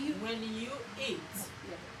 Yeah, can you? When you eat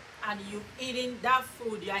and you eating that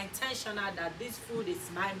food, you are intentional that this food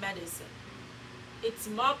is my medicine. It's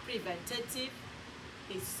more preventative,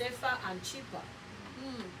 it's safer and cheaper.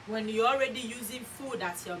 When you're already using food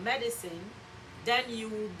as your medicine, then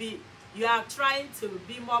you are trying to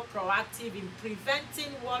be more proactive in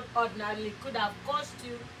preventing what ordinarily could have caused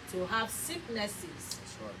you to have sicknesses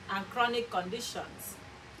and chronic conditions.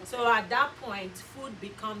 So at that point, food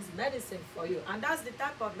becomes medicine for you. And that's the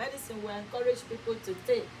type of medicine we encourage people to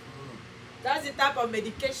take. That's the type of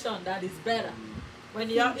medication that is better. When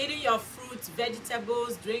you're eating your fruits,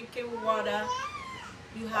 vegetables, drinking water,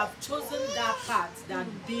 you have chosen that path than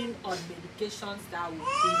being on medications that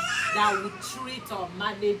would treat or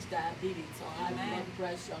manage diabetes or high blood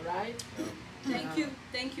pressure, right? Thank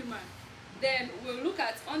you, ma'am. Then we'll look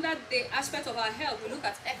at, under the aspect of our health, we look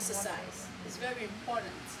at exercise. It's very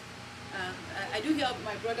important. I do hear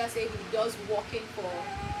my brother say he does walking for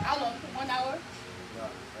how long? 1 hour? Yeah,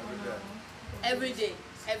 Every day.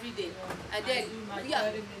 And then, 30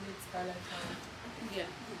 minutes per time. Yeah.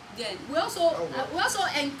 Then we also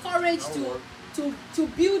encourage to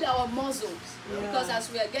build our muscles because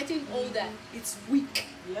as we are getting older, it's weak.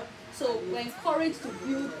 Yep. So we're encouraged to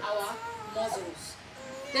build our muscles.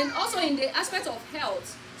 Then also in the aspect of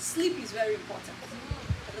health, sleep is very important.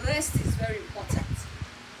 Rest is very important.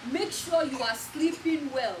 Make sure you are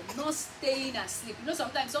sleeping well, not staying asleep. You know,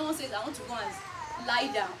 sometimes someone says, I want to go and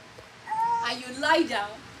lie down. And you lie down,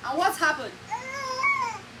 and what happened?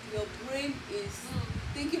 Your brain is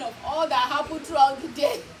thinking of all that happened throughout the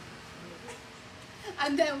day.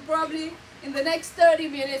 And then probably in the next 30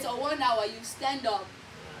 minutes or 1 hour, you stand up.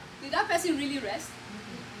 Did that person really rest?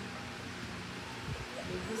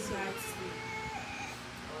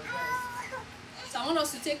 So I want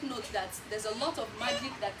us to take note that there's a lot of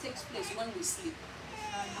magic that takes place when we sleep.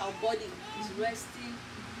 Our body is resting,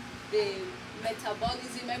 the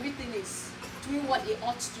metabolism, everything is doing what it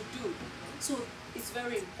ought to do. So it's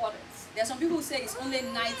very important. There are some people who say it's only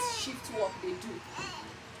night shift work they do.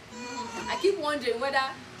 I keep wondering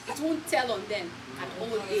whether it won't tell on them at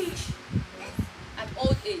old age. At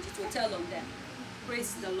old age, it will tell on them.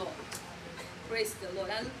 Praise the Lord. Praise the Lord.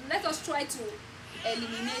 And let us try to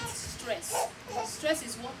eliminate stress. Stress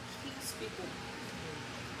is what kills people.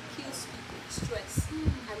 Kills people. Stress.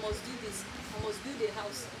 I must do this. I must build a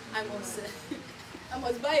house. I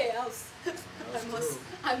must buy a house.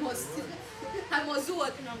 I must do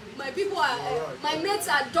what? My people are, my mates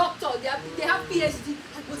are doctors. They have PhD.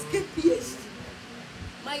 I must get PhD.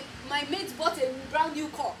 My mates bought a brand new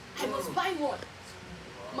car. I must buy one.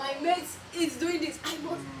 My mate is doing this. I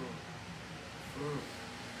must.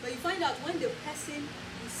 But you find out when the person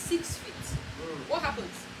is 6 feet, what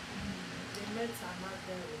happens? mates are not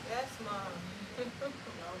there with Yes, ma'am. you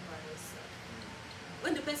all by yourself.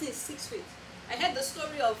 When the person is 6 feet. I heard the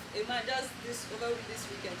story of a man just this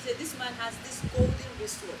weekend. He said this man has this golden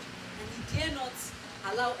wristwatch and he dare not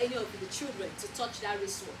allow any of the children to touch that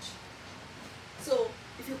wristwatch. So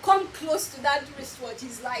if you come close to that wristwatch,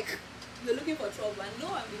 he's like, you're looking for trouble. And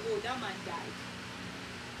lo and behold, that man died.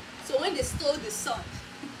 So when they stole the son,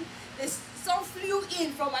 the son flew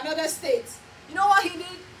in from another state. You know what he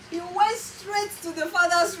did? He went straight to the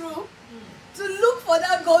father's room to look for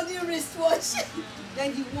that golden wristwatch.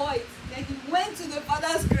 Then he wore it. Then he went to the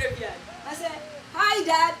father's graveyard. I said, "Hi,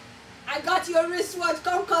 Dad. I got your wristwatch.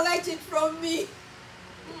 Come collect it from me."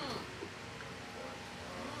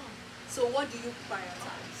 So what do you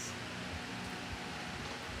prioritize?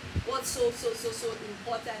 What's so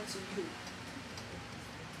important to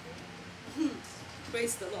you?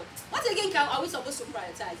 Praise the Lord. What again are we supposed to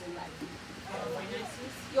prioritize in life?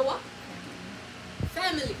 Finances. Your what?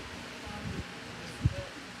 Family.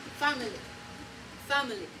 Family.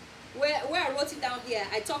 Family. Where I wrote it down here,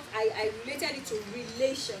 I related it to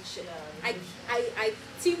relationship. Yeah, I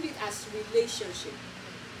themed it as relationship.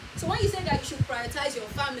 So when you say that you should prioritize your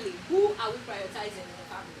family, who are we prioritizing in the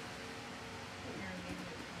family?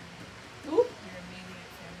 Who?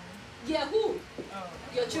 Yeah, who?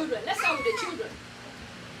 Your children. Let's start with the children.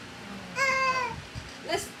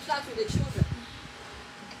 Let's start with the children.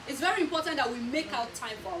 It's very important that we make out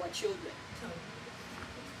time for our children.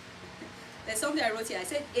 There's something I wrote here. I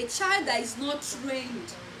said, a child that is not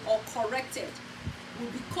trained or corrected will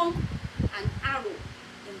become an arrow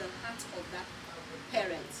in the heart of that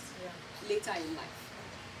parent later in life.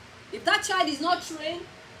 If that child is not trained,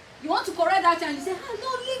 you want to correct that child, you say,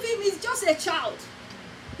 no, leave him, he's just a child.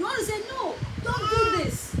 You want to say, no, don't do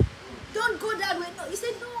this. Don't go that way. No, you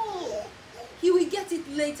say, no. He will get it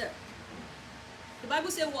later. The Bible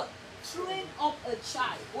says what? Train up a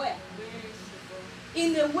child. Where?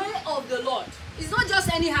 In the way of the Lord. It's not just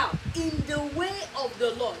anyhow. In the way of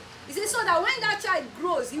the Lord. He says so that when that child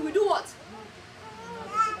grows, he will do what?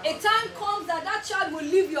 A time comes that that child will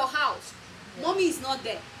leave your house. Mommy is not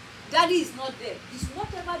there. Daddy is not there. It's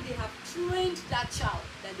whatever they have trained that child.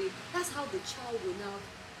 That's how the child will now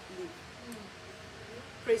live.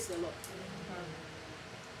 Praise the Lord.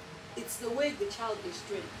 It's the way the child is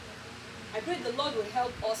trained. I pray the Lord will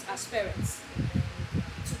help us as parents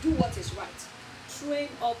to do what is right. Train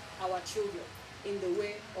up our children in the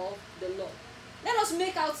way of the Lord. Let us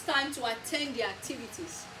make out time to attend the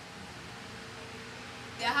activities.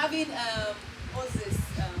 They are having what's this?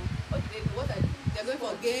 They're going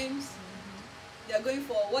for games. They're going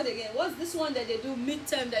for what again? What's this one that they do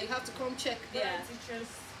midterm that you have to come check their Teachers.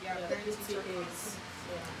 PTAs.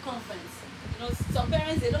 conference? You know, some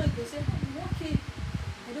parents they say, I'm working.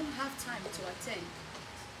 I don't have time to attend.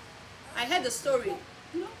 I heard the story.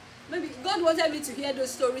 You know, maybe God wanted me to hear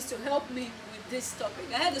those stories to help me with this topic.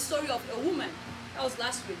 I heard the story of a woman. That was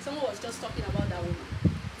last week. Someone was just talking about that woman.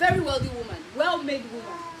 Very wealthy woman, well-made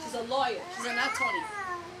woman. She's a lawyer. She's an attorney.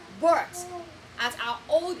 But at her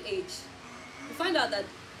old age, you find out that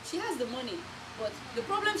she has the money. But the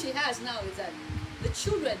problem she has now is that the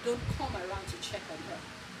children don't come around to check on her.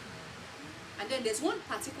 And then there's one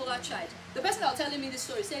particular child. The person that was telling me this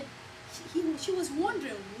story said she was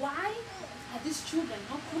wondering why are these children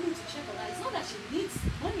not coming to check on her. It's not that she needs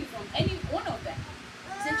money from any one of them.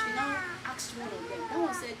 She said she now asked one of them. That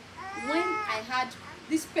one said, when I had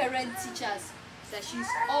these parent teachers, that she's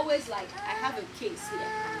always like, I have a case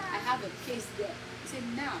here, I have a case there. He said,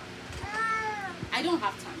 now, I don't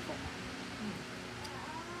have time for her.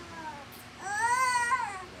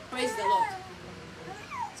 Praise the Lord.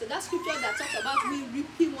 So that scripture that talks about we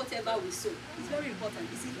reaping whatever we sow is very important.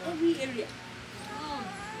 It's in every area.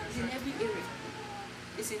 It's in every area.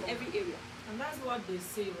 It's in every area. And that's what they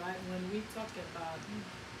say, right, when we talk about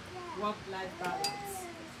work-life balance.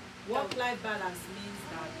 Work-life balance means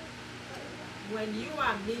that when you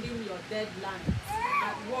are meeting your deadlines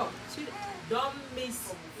at work, don't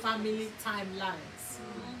miss family timelines.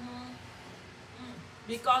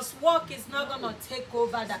 Because work is not going to take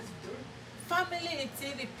over that. Family is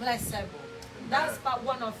irreplaceable. That's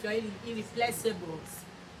one of your irreplaceables.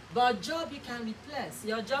 But job you can replace.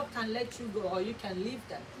 Your job can let you go or you can leave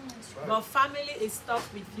them. Right. But family is stuck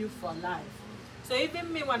with you for life. So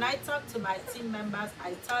even me, when I talk to my team members,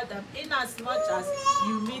 I tell them, in as much as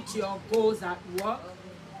you meet your goals at work,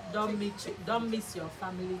 don't miss your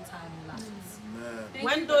family timelines.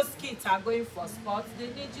 When those kids are going for sports, they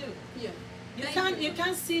need you. Yeah. You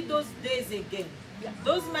can't see those days again. Yeah.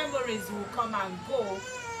 Those memories will come and go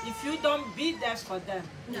if you don't be there for them.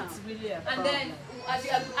 No. It's really a problem. And then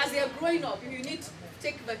as they're growing up, you need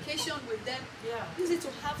take vacation with them. Yeah. Use it to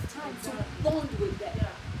have time to bond with them. Yeah.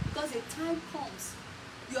 Because a time comes,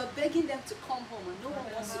 you are begging them to come home and no one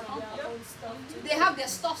They wants to have come their home. own stuff to They have their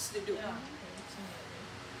stuffs to do. Yeah.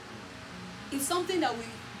 It's something that we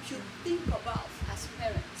should think about as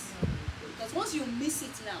parents. Because once you miss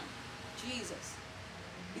it now, Jesus,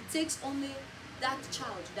 it takes only that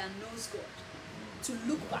child that knows God to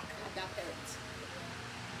look back at that parent.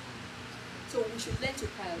 So we should learn to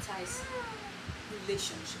prioritize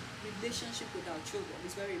relationship. Relationship with our children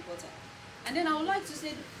is very important. And then I would like to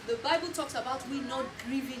say, the Bible talks about we not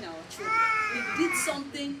grieving our children. They did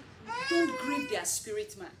something, don't grieve their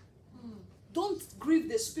spirit man. Don't grieve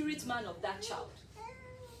the spirit man of that child.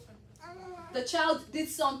 The child did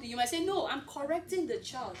something, you might say, no, I'm correcting the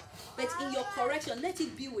child. But in your correction, let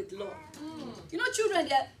it be with love. You know, children,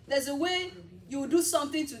 there's a way you will do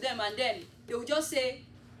something to them and then they will just say,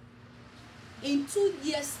 in 2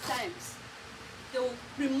 years' times, they will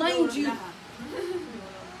remind you.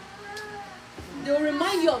 They will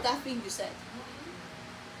remind you of that thing you said.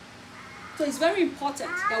 So it's very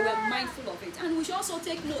important that we are mindful of it. And we should also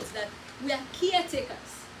take note that we are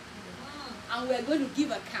caretakers. And we are going to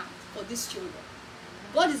give account for these children.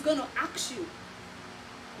 God is going to ask you,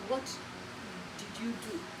 what did you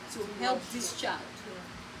do to help this child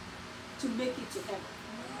to make it to heaven?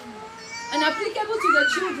 And applicable to the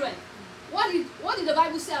children, what did the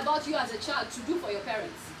Bible say about you as a child to do for your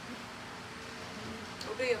parents?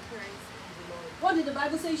 Obey your parents. What did the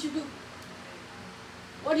Bible say you should do?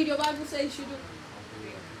 What did your Bible say you should do?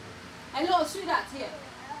 Hello, sweetheart, here.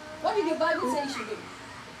 What did your Bible say you should do?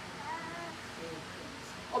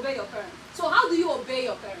 Obey your parents. So how do you obey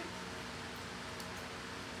your parents?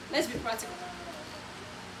 Let's be practical.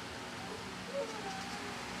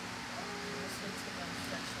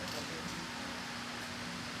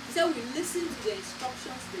 He said we listen to the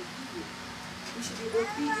instructions they give you. We should be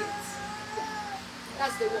obedient.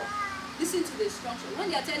 That's the word. Listen to the instructions.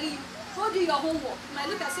 When they are telling you, go do your homework, it might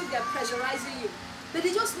look as if they are pressurizing you. But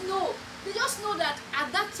they just know. They just know that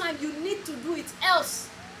at that time you need to do it, else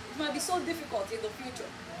it might be so difficult in the future.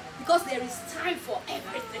 Because there is time for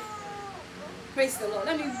everything. Praise the Lord.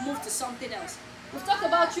 Let me move to something else. We've talked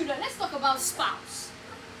about children. Let's talk about spouse.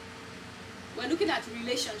 We're looking at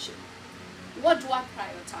relationship. What do I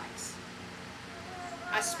prioritize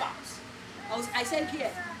as spouse? I said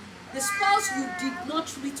here, the spouse you did not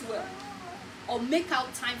treat well or make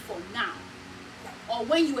out time for now, or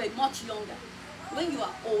when you were much younger, when you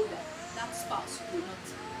are older, that spouse will not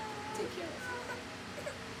take care of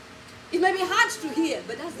you. It may be hard to hear,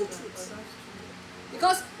 but that's the truth.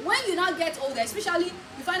 Because when you now get older, especially,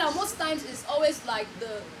 you find out most times it's always like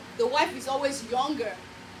the wife is always younger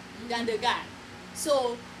than the guy.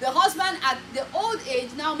 So the husband at the old age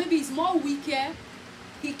now maybe he's more weaker,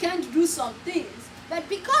 he can't do some things, but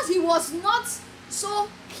because he was not so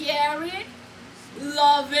caring,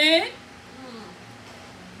 loving,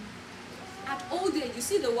 at old age, you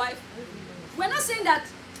see the wife, we're not saying that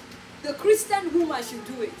the Christian woman should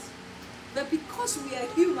do it, but because we are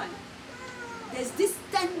human, there's this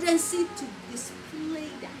tendency to display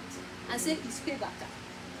that and say it's payback time.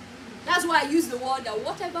 That's why I use the word that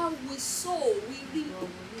whatever we sow, we reap.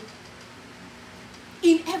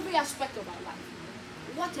 In every aspect of our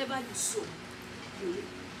life, whatever you sow, you reap.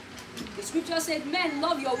 The scripture said, men,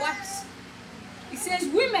 love your wives. It says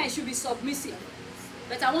women should be submissive.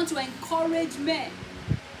 But I want to encourage men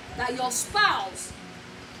that your spouse,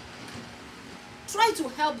 try to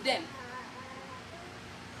help them.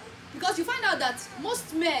 Because you find out that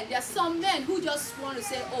most men, there are some men who just want to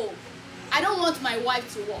say, oh, I don't want my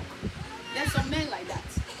wife to work. There's some men like that.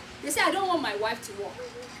 They say, I don't want my wife to work.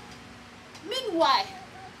 Meanwhile,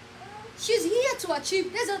 she's here to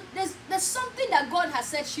achieve. There's something that God has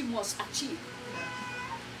said she must achieve.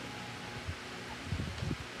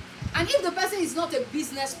 And if the person is not a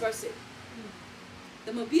business person,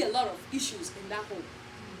 there may be a lot of issues in that home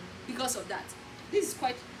because of that. This is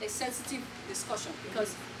quite a sensitive discussion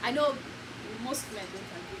because I know most men don't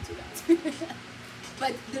agree to that.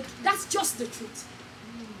 But that's just the truth.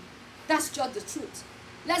 That's just the truth.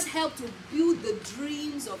 Let's help to build the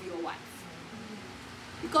dreams of your wife.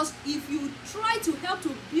 Because if you try to help to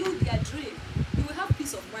build their dream, you will have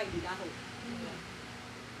peace of mind in that home.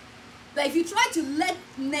 But if you try to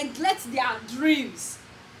neglect their dreams,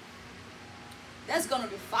 there's going to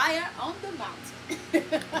be fire on the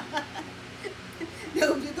mountain.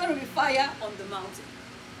 There will be going to be fire on the mountain.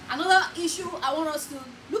 Another issue I want us to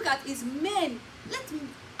look at is men.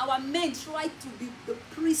 Our men try to be the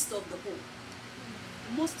priest of the home.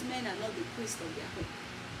 Most men are not the priest of their home.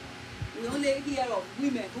 We only hear of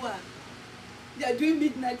women who are doing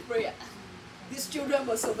midnight prayer. these children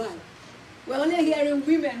must survive. We're only hearing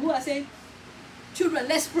women who are saying, children,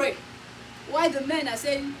 let's pray. While the men are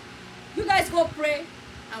saying, you guys go pray,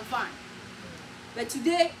 I'm fine. But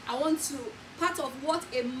today, I want to, part of what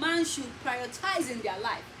a man should prioritize in their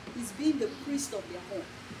life is being the priest of their home.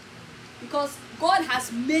 Because God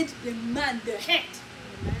has made the man the head.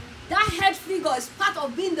 That head figure is part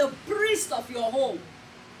of being the priest of your home.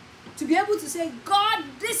 To be able to say, God,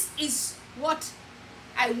 this is what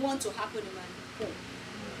I want to happen in my home.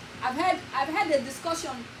 I've had a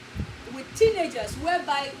discussion with teenagers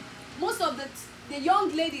whereby most of the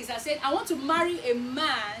young ladies are saying, I want to marry a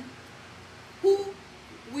man who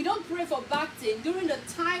we don't pray for back pain during the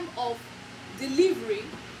time of delivery.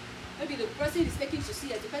 Maybe the person is taking to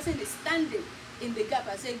see us, the person is standing in the gap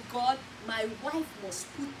and saying, God, my wife must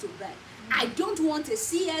put to bed. I don't want a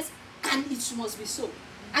CS and it must be so.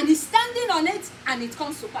 And he's standing on it and it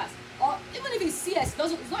comes to pass. Or even if it's CS,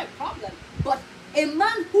 it's not a problem. But a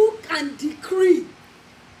man who can decree,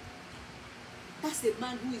 that's the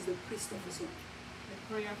man who is the priest of his home.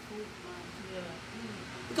 The prayerful man. Yeah.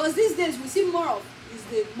 Because these days we see more of is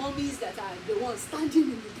the mummies that are the ones standing in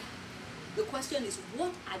the gap. The question is,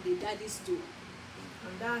 what are the daddies doing?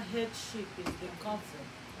 And that headship is the covering,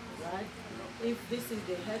 right? If this is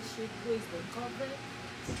the headship, who is the covering?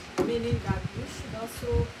 Meaning that you should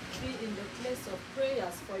also be in the place of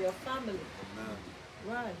prayers for your family. Amen.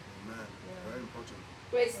 Right. Amen. Yeah. Very important.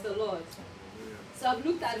 Praise the Lord. Yeah. So I've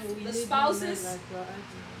looked at So we the need spouses. women like your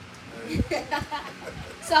auntie.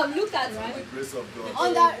 So I've looked at By the grace of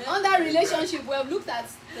God. under relationship. We've looked at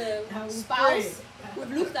the And we spouse. pray.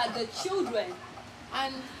 We've looked at the children.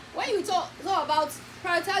 And when you talk about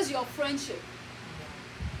prioritize your friendship,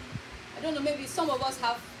 I don't know, maybe some of us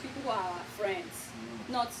have people who are our friends,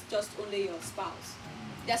 not just only your spouse.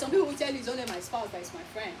 There are some people who tell you it's only my spouse that is my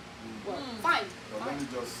friend. Well, fine. But let me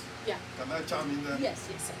just, Yeah. can I chime in there? Yes,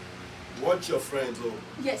 sir. Watch your friends, oh.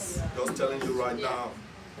 Yes. Just telling you right Yeah. now.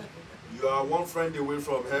 You are one friend away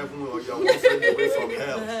from heaven or you are one friend away from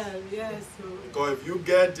hell. Yes. So Because if you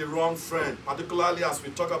get the wrong friend, particularly as we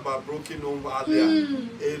talk about broken home earlier,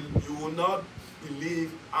 you will not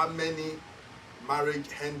believe how many marriage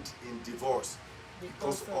end in divorce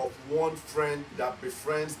because of one friend that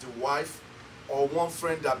befriends the wife or one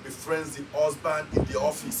friend that befriends the husband in the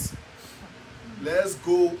office. Let's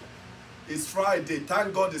go. It's Friday.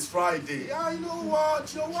 Thank God it's Friday. Yeah, you know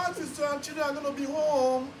what? Your wife and children are going to be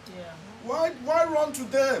home. yeah. Why run to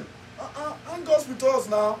them? Hang us with us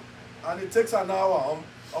now. And it takes an hour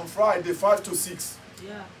on Friday, 5 to 6,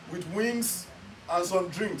 Yeah. with wings and some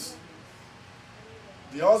drinks.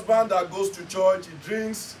 The husband that goes to church, he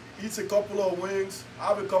drinks, eats a couple of wings,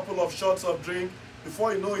 have a couple of shots of drink.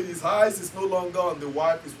 Before you know it, his eyes is no longer on the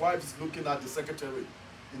wife. His wife is looking at the secretary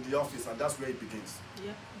in the office, and that's where it begins.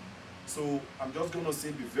 Yeah. So I'm just going to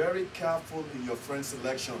say, be very careful in your friend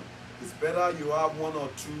selection. It's better you have one or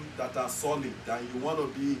two that are solid than you want to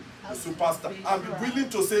be a superstar and be willing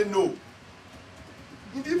to say no.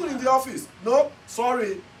 Even in the office, no,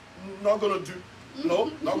 sorry, not going to do.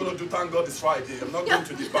 No, not going to do. Thank God it's Friday. I'm not going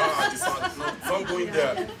to the bar at the sun. No, not going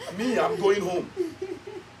there. Me, I'm going home.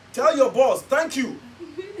 Tell your boss, thank you.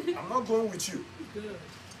 I'm not going with you. Good.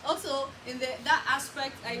 Also, in that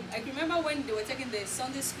aspect, I remember when they were taking the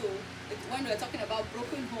Sunday school, when they were talking about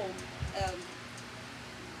broken home,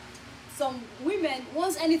 some women,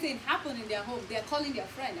 once anything happened in their home, they're calling their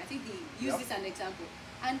friend. I think they used this as an example.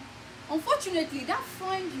 And unfortunately, that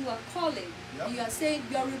friend you are calling, you are saying,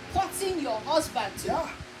 you're reporting your husband to,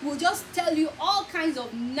 will just tell you all kinds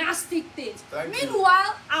of nasty things.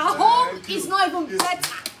 Meanwhile, our home is not even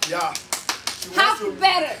better. Yeah. Half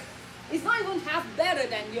better. It's not even half better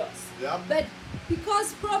than yours. Yeah. But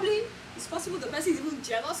because probably it's possible the person is even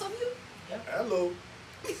jealous of you. Hello.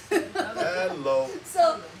 Hello.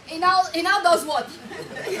 So it now does what?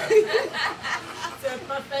 It's a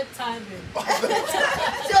perfect timing. So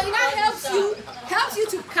it now helps you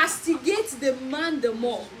to castigate the man the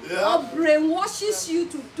more. Yeah. Or brainwashes you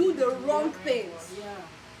to do the wrong things. Yeah.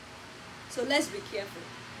 So let's be careful.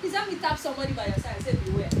 Please let me tap somebody by your side and say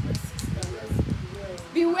beware.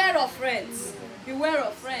 Beware of friends. Beware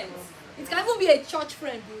of friends. It can even be a church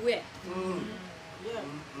friend, beware. Yeah.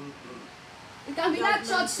 It can be that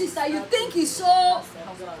church sister you think is so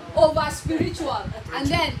over spiritual, and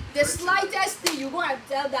then the slightest thing you go and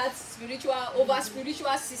tell that over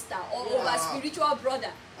spiritual sister or over spiritual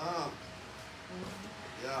brother.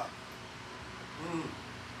 Yeah.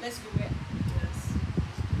 Let's beware.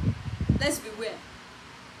 Let's beware.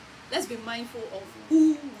 Let's be mindful of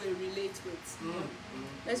who we relate with.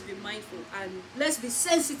 Let's be mindful and let's be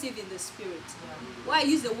sensitive in the spirit. Why I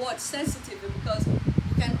use the word sensitive? Because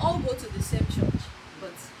you can all go to the same church,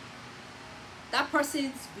 but that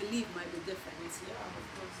person's belief might be different. Yeah,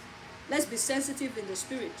 of course. Let's be sensitive in the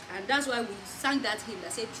spirit, and that's why we sang that hymn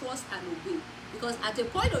that said trust and obey, because at a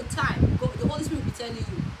point of time the Holy Spirit will be telling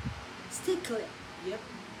you stay clear. Yep.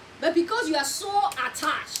 But because you are so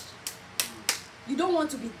attached, you don't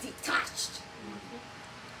want to be detached.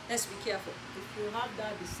 Let's be careful. If you have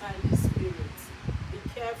that discerning spirit, be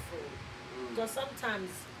careful. Because sometimes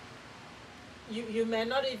you may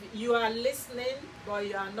not even, you are listening, but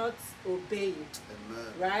you are not obeying.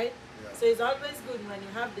 Amen. Right? Yeah. So it's always good when you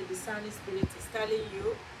have the discerning spirit is telling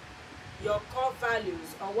you your core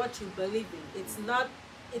values or what you believe in. It's not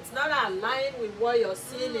aligned with what you're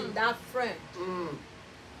seeing in that friend.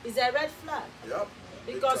 It's a red flag. Yep.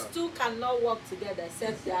 Because Big time. two cannot work together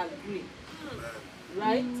except they agree. Amen.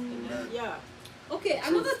 Right? Amen. Yeah. Okay,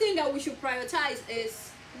 another thing that we should prioritize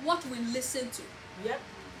is what we listen to Yep.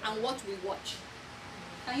 and what we watch.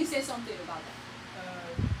 Can you say something about that?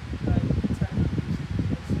 Like type of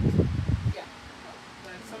music. Yeah.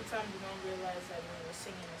 Like sometimes you don't realize that when you're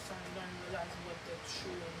singing a song, you don't realize what the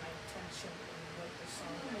true and my intention and what the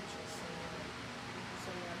song that you're singing. So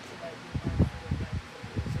you have to like be mindful of like the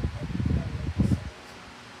music that you sing.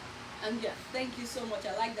 And yeah, thank you so much.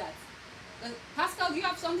 I like that. Pascal, do you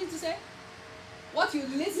have something to say? What you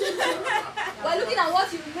listen to? We're looking at what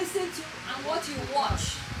you listen to and what you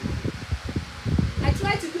watch. I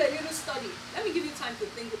tried to do a little study. Let me give you time to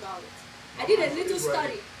think about it. I did a little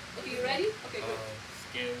study. Okay, you ready? Okay, good.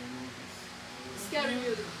 Scary movies. Scary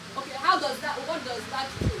music. Okay, how does that, what does that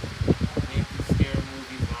do? Maybe scary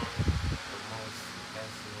movies aren't the most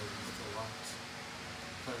best movies to watch.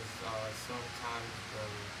 Because sometimes the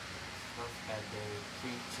stuff that they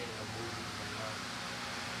preach in the movies are not,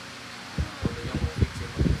 or they don't preach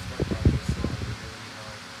it, but the stuff that they show is really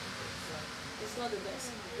not the best. It's not the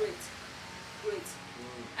best. Great. Great.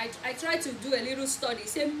 I tried to do a little study.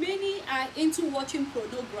 Say many are into watching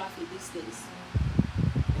pornography these days.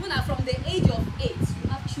 Even from the age of 8, you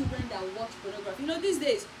have children that watch pornography. You know, these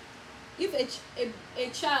days, if a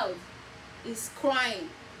child is crying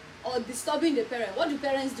or disturbing the parent, what do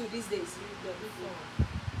parents do these days?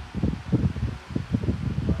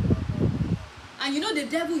 And you know the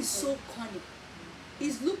devil is so cunning.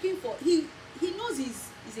 He's looking for, he knows he's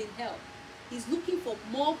in hell. He's looking for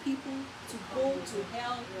more people to go to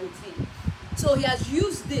hell with him. So he has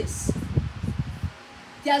used this.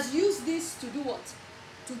 He has used this to do what?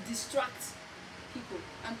 To distract people.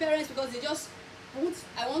 And parents, because they just,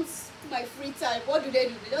 I want my free time. What do?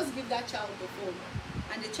 They just give that child the phone.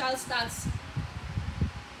 And the child starts,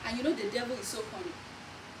 and you know the devil is so cunning.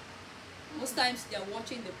 Most times they are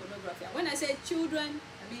watching the pornography. And when I say children,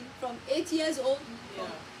 I mean from 8 years old,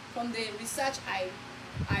 from the research I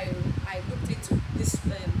looked into this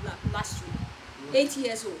last week, 8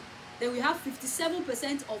 years old. Then we have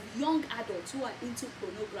 57% of young adults who are into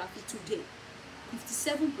pornography today.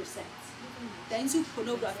 57%. They're into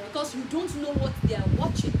pornography because you don't know what they are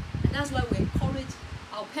watching. And that's why we encourage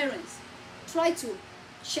our parents, try to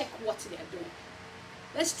check what they are doing.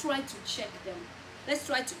 Let's try to check them. Let's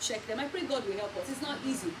try to check them. I pray God will help us. It's not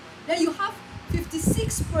easy. Then you have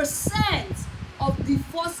 56% of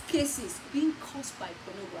divorce cases being caused by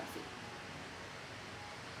pornography.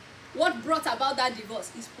 What brought about that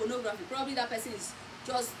divorce is pornography. Probably that person is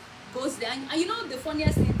just goes there. And you know the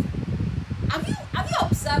funniest thing? Have you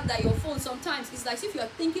observed that your phone sometimes it's like if you are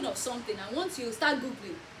thinking of something and once you start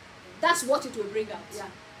Googling, that's what it will bring out. Yeah.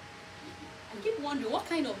 I keep wondering what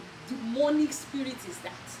kind of demonic spirit is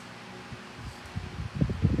that?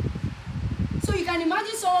 So you can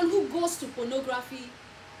imagine someone who goes to pornography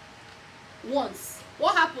once.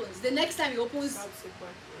 What happens? The next time he opens.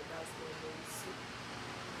 Subsequently, that's what they see.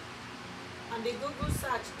 And the Google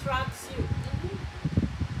search tracks you.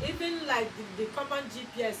 Even like the common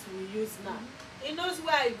GPS we use now. It knows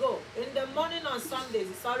where I go. In the morning on Sundays,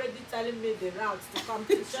 it's already telling me the routes to come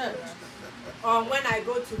to church. Or when I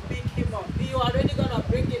go to pick him up, he's already gonna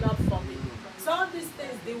bring it up for me. So all these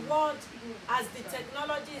things, the world, as the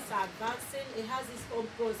technology is advancing, it has its own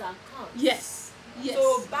pros and cons. Yes. Yes.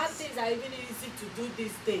 So bad things are even easy to do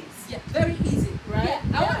these days. Yeah, very easy. Right?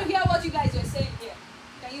 Yeah. I want to hear what you guys are saying here.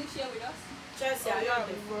 Can you share with us? Chelsea, are you on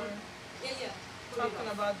the phone? Yeah.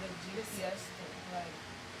 Talking about the GPS thing, like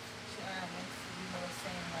you know,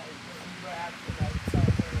 saying like the Uber app to like tell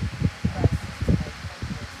the prices to like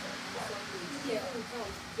Yeah.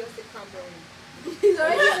 Just a camera. He's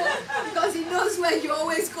already because he knows where you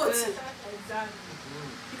always go to. Exactly.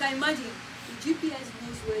 You can imagine the GPS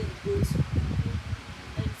knows where you go to.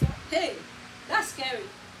 Hey, that's scary.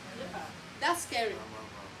 Yeah. That's scary.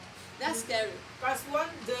 That's scary. Because one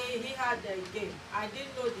day he had a game. I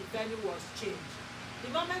didn't know the venue was changed.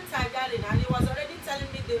 The moment I got in, and he was already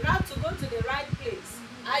telling me the route to go to the right place.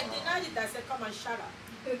 I denied it. I said, come and shut up.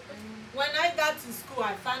 When I got to school,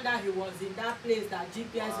 I found out he was in that place that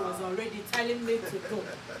GPS was already telling me to go.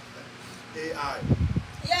 AI.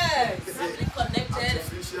 Yes. Probably connected.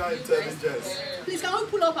 Artificial intelligence. Please, can we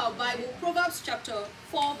pull up our Bible? Proverbs chapter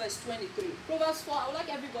 4, verse 23. Proverbs 4, I would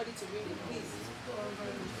like everybody to read it, please.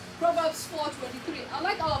 Proverbs 4:23. I'd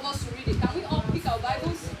like all of us to read it. Can we all pick our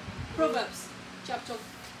Bibles? Proverbs chapter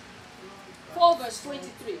 4, verse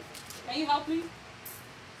 23. Can you help me?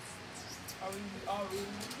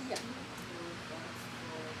 Yeah.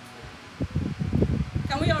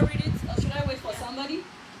 Can we all read it? Or should I wait for somebody? 4:22.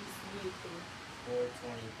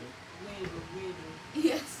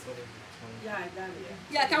 Yes. What is it? 20? Yeah, I got it.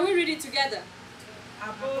 Yeah, can we read it together?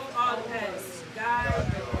 Above all else,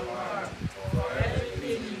 guide your heart, for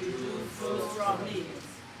everything you do flows from it.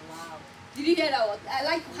 Wow. Did you hear that one? I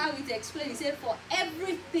like how it explained. It said, for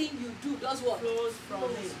everything you do, does what? Flows from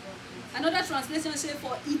it. Another translation said,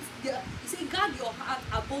 for it said, guard your heart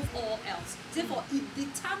above all else. It said, for it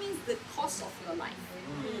determines the course of your life.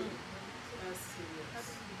 That's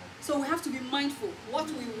serious. So we have to be mindful what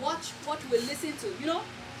we watch, what we listen to, you know?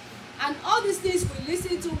 And all these things we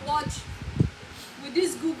listen to, watch, with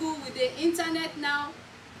this Google, with the internet now,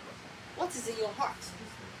 what is in your heart?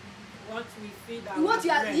 What we feed our What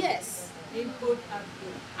you are, brain. yes. Input,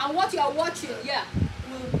 output. And what you are watching, yeah,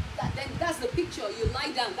 then that's the picture. You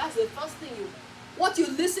lie down. That's the first thing what you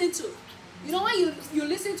listen to. You know, when you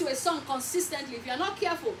listen to a song consistently, if you're not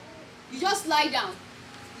careful, you just lie down.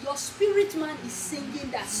 Your spirit man is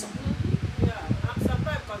singing that song. Yeah, I'm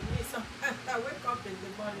surprised because me sometimes I wake up in the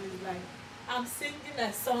morning it's like I'm singing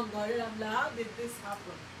a song already. I'm like, how did this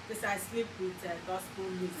happen? Because I sleep with gospel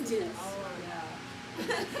music. Yes. Oh yeah.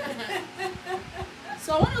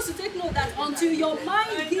 So I want us to take note that until your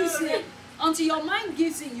mind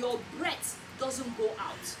gives in, your breath doesn't go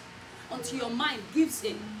out. Until your mind gives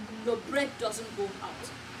in, your breath doesn't go out.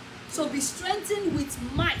 So be strengthened with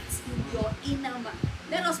might in your inner man.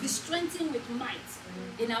 Let us be strengthened with might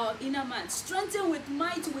in our inner man. Strengthened with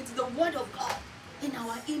might with the word of God in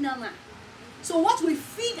our inner man. So what we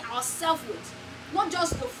feed ourselves with, not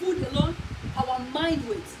just the food alone, our mind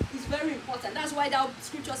with, is very important. That's why that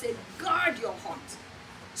scripture says, guard your heart.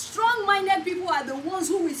 Strong-minded people are the ones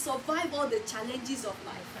who will survive all the challenges of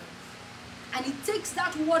life. And it takes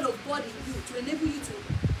that word of God in you to enable you to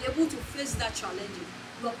be able to face that challenge.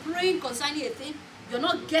 You're praying concerning a thing, you're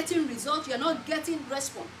not getting results, you're not getting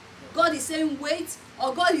response. God is saying wait,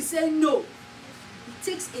 or God is saying no. It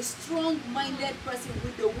takes a strong-minded person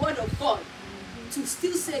with the word of God to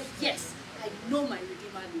still say, yes, I know my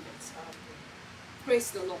Redeemer liveth.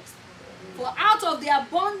 Praise the Lord. For out of the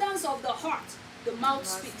abundance of the heart, the mouth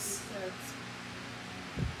speaks.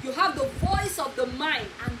 You have the voice of the mind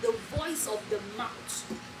and the voice of the mouth.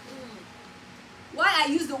 Why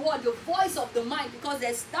I use the word the voice of the mind? Because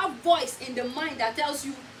there's that voice in the mind that tells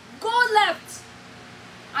you, go left.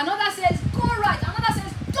 Another says, go right. Another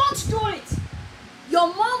says, don't do it.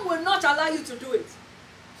 Your mom will not allow you to do it.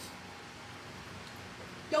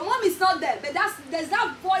 Your mom is not there, but there's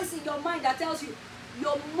that voice in your mind that tells you,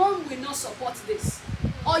 your mom will not support this.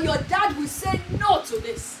 Or your dad will say no to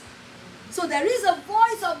this. So there is a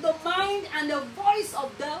voice of the mind and a voice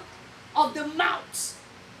of the mouth.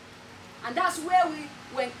 And that's where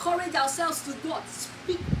we encourage ourselves to do.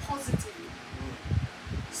 Speak positively.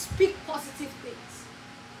 Speak positive things.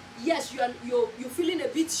 Yes, you're feeling a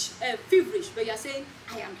bit feverish, but you're saying,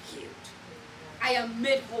 I am healed. I am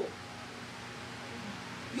made whole.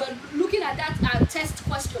 You're looking at that test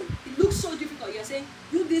question. It looks so difficult. You're saying,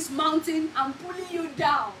 you this mountain, I'm pulling you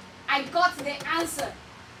down. I got the answer.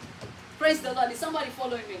 Praise the Lord. Is somebody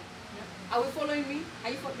following me? Yeah. Are we following me?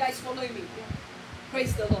 Are you guys following me? Yeah.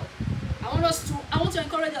 Praise the Lord. I want to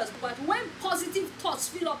encourage us, but when positive thoughts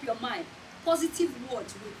fill up your mind, positive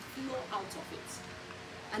words will flow out of it.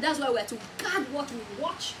 And that's why we have to guard what we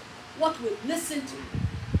watch, what we listen to,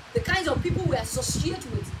 the kinds of people we associate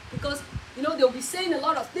with, because they'll be saying a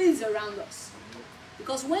lot of things around us.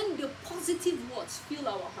 Because when the positive words fill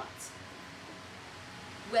our hearts,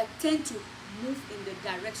 we tend to move in the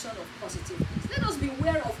direction of positive things. Let us be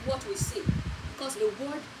aware of what we say, because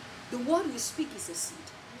the word we speak is a seed.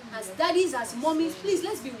 As daddies, as mommies, please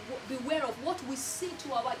let's be aware of what we say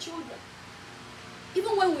to our children,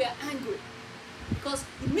 even when we are angry, because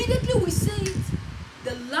immediately we say it,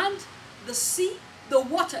 the land, the sea, the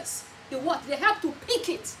waters, they have to pick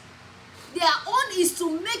it. Their own is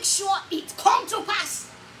to make sure it comes to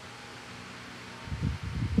pass.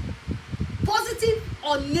 Positive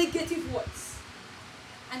or negative words.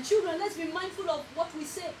 And children, let's be mindful of what we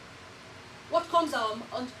say. What comes to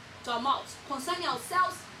our mouths concerning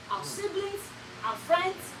ourselves, our siblings, our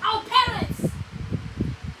friends, our parents.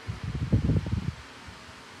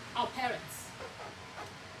 Our parents.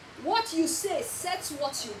 What you say sets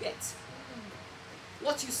what you get.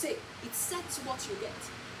 What you say, it sets what you get.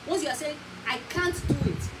 Once you are saying, I can't do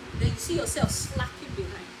it, then you see yourself slacking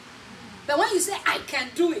behind. But when you say, I can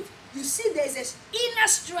do it, you see there's this inner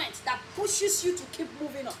strength that pushes you to keep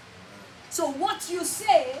moving on. So what you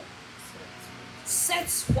say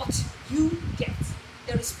sets what you get.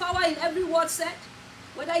 There is power in every word said,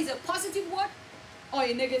 whether it's a positive word or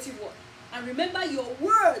a negative word. And remember, your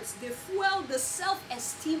words, they fuel the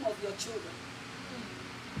self-esteem of your children.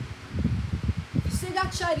 You say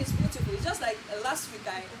that child is beautiful. It's just like last week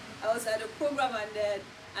I was at a program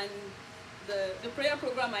and the prayer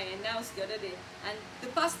program I announced the other day, and the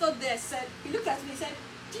pastor there said, he looked at me and said,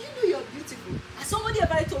 do you know you're beautiful? Has somebody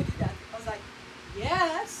ever told you that? I was like,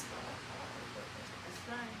 yes. That's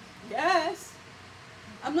right. Yes.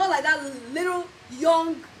 I'm not like that little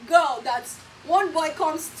young girl that one boy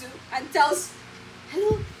comes to and tells,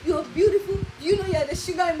 hello, you're beautiful. You know you're the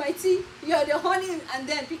sugar in my tea. You're the honey. And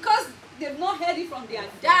then because they've not heard it from their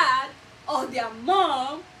dad or their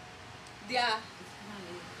mom,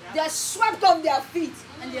 they're swept off their feet.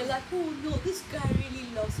 And they're like, oh no, this guy really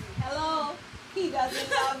loves me. Hello, he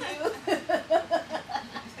doesn't love you.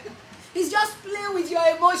 He's just playing with your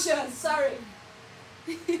emotions. Sorry.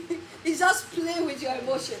 He's just playing with your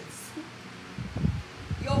emotions.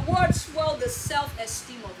 Your words swell the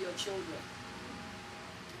self-esteem of your children.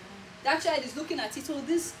 That child is looking at it, oh,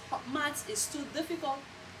 this math is too difficult.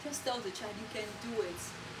 Just tell the child, you can do it.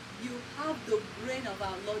 You have the brain of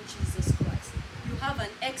our Lord Jesus Christ. You have an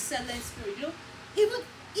excellent spirit. You know,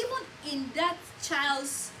 even in that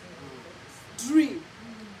child's dream,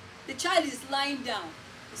 the child is lying down.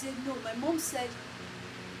 He said, no, my mom said,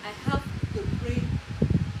 I have the brain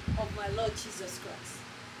of my Lord Jesus Christ.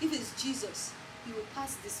 If it's Jesus, he will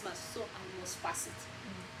pass this math, so I must pass it.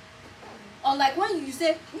 Unlike when you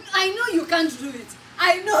say, I know you can't do it.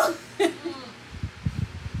 I know.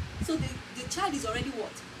 So the child is already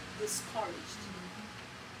what? Discouraged.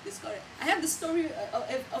 Discouraged. I have the story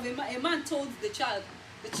of a man told the child,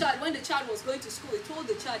 when the child was going to school, he told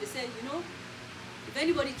the child, he said, you know, if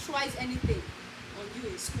anybody tries anything on you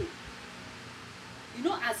in school, you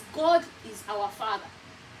know, as God is our Father,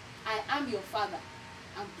 I am your Father.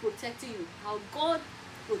 I'm protecting you. How God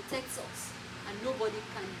protects us and nobody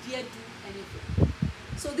can dare do anything.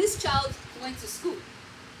 So this child went to school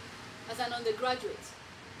as an undergraduate.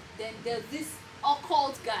 Then there's this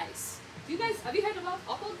occult guys. Have you heard about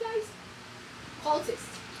occult guys?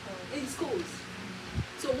 Cultists in schools.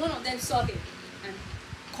 So one of them saw him and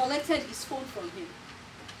collected his phone from him.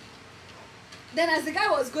 Then as the guy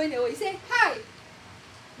was going away, he said, hi,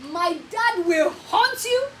 my dad will haunt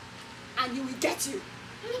you and he will get you.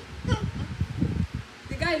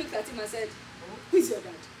 The guy looked at him and said, who's your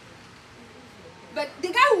dad? But the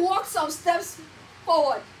guy walked some steps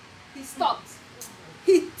forward. He stopped.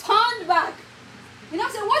 He turned back. He now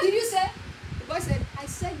said, what did you say? The boy said, I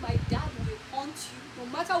said my dad will haunt you.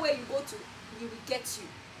 No matter where you go to, he will get you.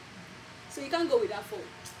 So you can't go with that phone.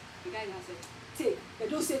 The guy now said, take, but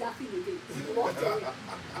don't say that thing again. He walked away.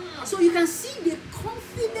 So you can see the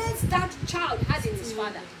confidence that child has in his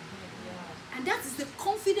father. And that is the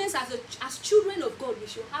confidence as children of God we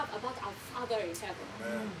should have about our Father in heaven.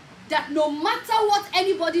 Amen. That no matter what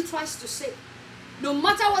anybody tries to say, no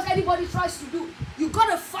matter what anybody tries to do, you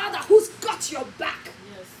got a Father who's got your back.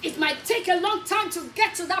 Yes. It might take a long time to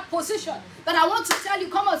get to that position, but I want to tell you,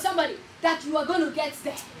 come on somebody, that you are going to get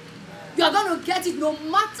there. Amen. You are going to get it no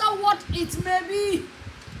matter what it may be.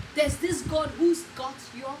 There's this God who's got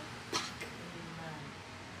your back. Amen.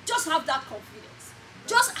 Just have that confidence.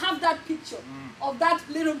 Just have that picture of that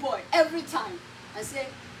little boy every time and say,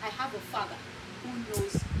 I have a Father who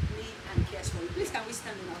knows me and cares for me. Please, can we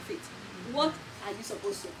stand on our feet? What are you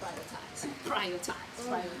supposed to prioritize?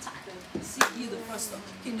 Prioritize. Seek ye the first of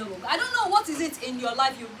the kingdom of God. I don't know what is it in your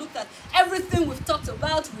life. You've looked at everything we've talked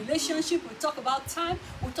about, relationship, we talk about time,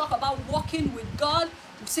 we talk about walking with God,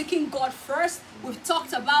 seeking God first. We've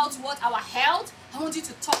talked about what our health. I want you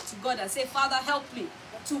to talk to God and say, Father, help me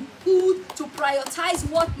to prioritize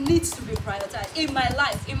what needs to be prioritized in my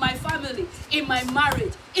life, in my family, in my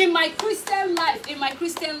marriage, in my Christian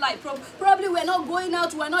life, Probably we're not going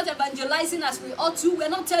out, we're not evangelizing as we ought to, we're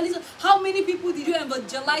not telling. How many people did you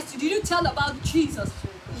evangelize to? Did you tell about Jesus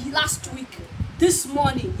last week, this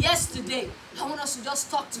morning, yesterday? I want us to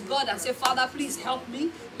just talk to God and say, Father, please help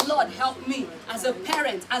me. Lord, help me. As a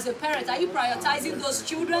parent, are you prioritizing those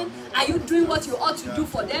children? Are you doing what you ought to do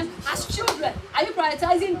for them? As children, are you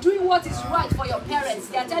prioritizing doing what is right for your parents?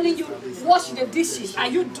 They are telling you, wash the dishes. Are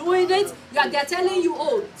you doing it? They're telling you,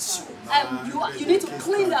 oh, you need to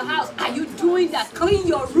clean the house. Are you doing that? Clean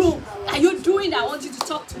your room. Are you doing that? I want you to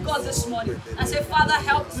talk to God this morning and say, Father,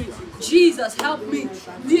 help me. Jesus, help me.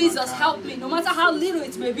 Jesus, help me. No matter how little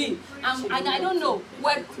it may be. And I don't know,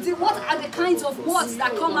 what are the kinds of words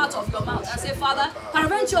that come out of your mouth? I say, Father,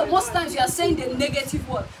 peradventure, most times you are saying the negative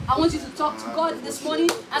word. I want you to talk to God this morning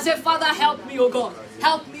and say, Father, help me, oh God.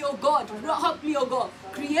 Help me, oh God. Help me, oh God.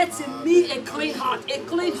 Create in me a clean heart,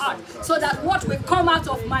 so that what will come out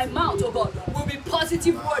of my mouth, oh God, will be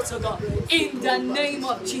positive words, oh God, in the name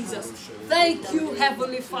of Jesus. Thank you,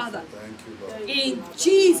 Heavenly Father. In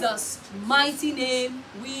Jesus' mighty name,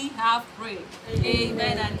 we have prayed.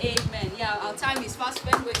 Amen and amen. Yeah, our time is fast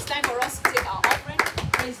spent. It's time for us to take our offering.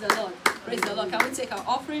 Praise the Lord. Praise the Lord. Can we take our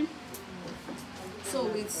offering? So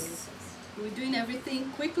we're doing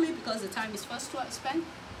everything quickly because the time is fast spent.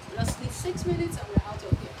 We just need 6 minutes and we're out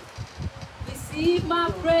of here. Receive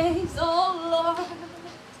my praise, oh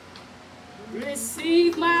Lord.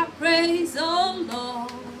 Receive my praise, oh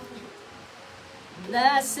Lord.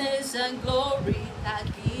 Blessings and glory I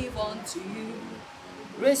give unto you.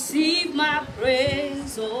 Receive my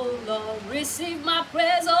praise, oh Lord. Receive my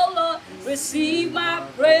praise, oh Lord. Receive my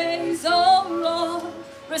praise, oh Lord.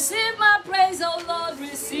 Receive my praise, oh Lord.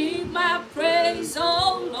 Receive my praise,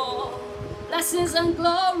 oh Lord. Blessings and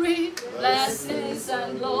glory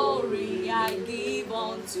I give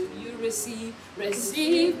unto you. Receive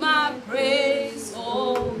my praise,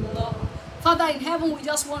 oh Lord. Father in heaven, we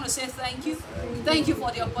just want to say thank you. Thank you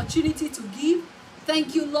for the opportunity to give.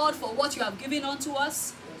 Thank you, Lord, for what you have given unto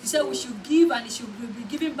us. You said we should give and it should be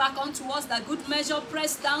given back unto us, that good measure,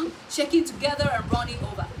 pressed down, shaking together and running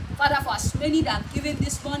over. Father, for as many that have given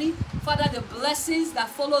this money, Father, the blessings that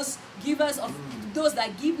follows givers of those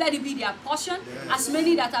that give, let it be their portion. As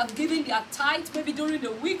many that have given their tithe, maybe during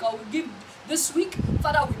the week or will give this week,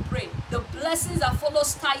 Father, we pray the blessings that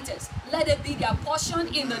follows tithers, let it be their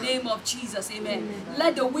portion in the name of Jesus. Amen.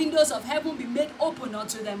 Let the windows of heaven be made open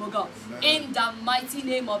unto them, oh God. In the mighty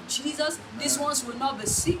name of Jesus, these ones will not be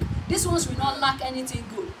sick. These ones will not lack anything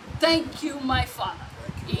good. Thank you, my Father.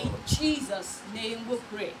 In Jesus' name we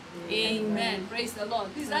pray. Amen. Praise the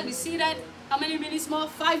Lord. Please let me see that. How many minutes more?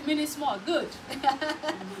 5 minutes more. Good.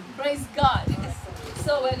 Praise God.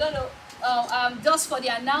 So we're going to, just for the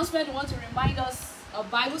announcement, we want to remind us our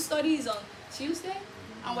Bible study is on Tuesday.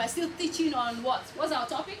 And we're still teaching on what? What's our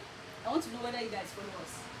topic? I want to know whether you guys follow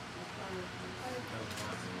us.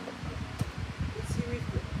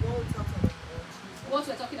 What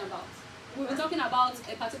we're talking about. We've been talking about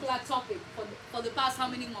a particular topic for the past how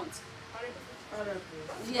many months?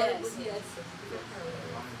 Yes.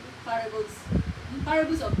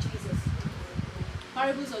 Parables of Jesus.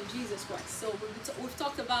 Parables of Jesus Christ. So we've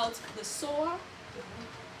talked about the sower.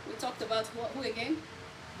 We talked about who again?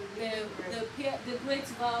 The great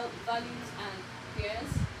values and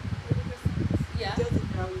peers. Yeah.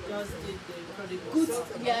 Good.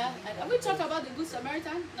 Yeah. And have we talked about the Good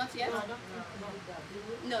Samaritan? Not yet.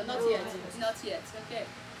 No, not yet. Not yet. Okay.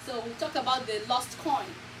 So we talked about the lost coin.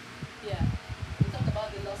 Yeah. We talked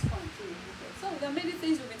about the lost coin too. Okay. So there are many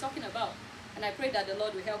things we've been talking about. And I pray that the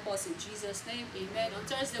Lord will help us in Jesus' name. Amen. On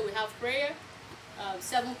Thursday we have prayer,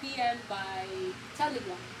 7 p.m. by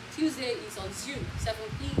Telegram. Tuesday is on Zoom, 7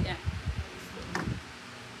 p.m.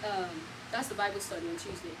 That's the Bible study on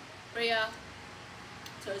Tuesday. Prayer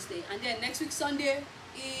Thursday. And then next week Sunday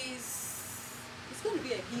it's going to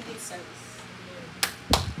be a healing service.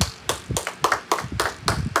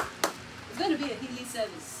 It's going to be a healing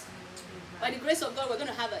service. By the grace of God, we're going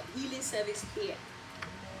to have a healing service here.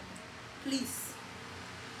 Please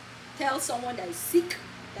tell someone that is sick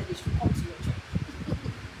that they should come to your church.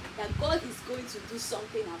 That God is going to do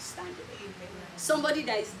something outstanding. Somebody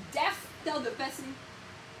that is deaf, tell the person,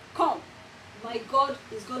 come. My God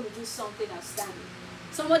is going to do something outstanding.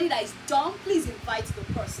 Somebody that is dumb, please invite the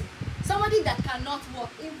person. Somebody that cannot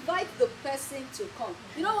walk, invite the person to come.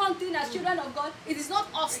 You know one thing as children of God, it is not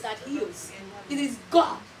us that heals. It is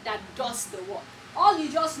God that does the work. All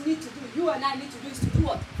you just need to do, you and I need to do is to do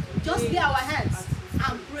what? Just lay our hands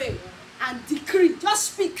and pray and decree.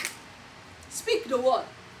 Just speak. Speak the word.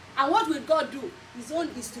 And what will God do? His own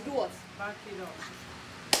is to do what? Back it up.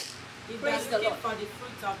 If Praise the Lord. for the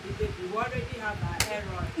fruit of the baby, we already have our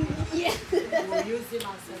error. Yeah. We'll use him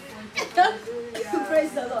as a point.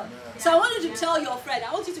 Praise the Lord. So I want you to tell your friend,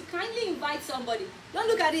 I want you to kindly invite somebody. Don't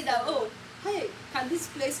look at it that, oh, hey, can this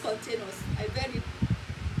place contain us? I bet it.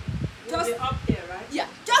 We'll be up there, right? Yeah,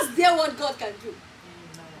 just dare what God can do. Amen.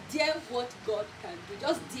 Dare what God can do.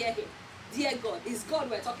 Just dare Him. Dear God. It's God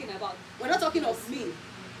we're talking about. We're not talking of me.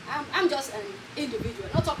 I'm just an individual.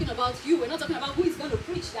 We're not talking about you. We're not talking about who is going to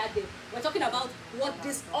preach that day. We're talking about what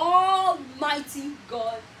this Almighty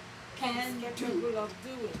God can do. Capable of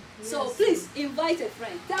doing. So Yes. please invite a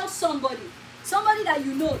friend. Tell somebody that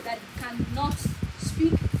you know that cannot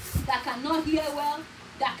speak, that cannot hear well,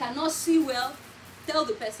 that cannot see well. Tell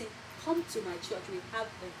the person, come to my church. We have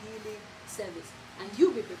a healing service, and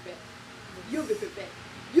you'll be prepared. You'll be prepared.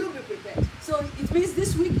 You'll be prepared. So it means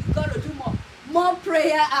this week you've got to do more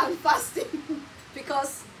prayer and fasting,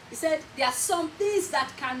 because he said there are some things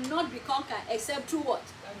that cannot be conquered except through what?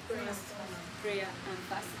 Prayer and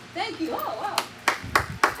fasting. Thank you. Oh wow.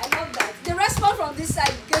 I love that. The response from this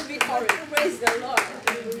side gave me courage. Praise the Lord.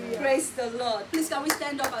 Praise the Lord. Please can we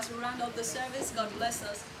stand up as we round up the service? God bless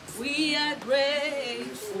us. We are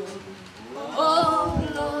grateful. Oh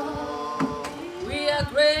Lord. We are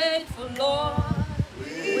grateful, Lord.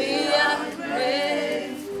 We are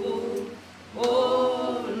grateful.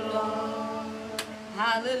 Oh Lord.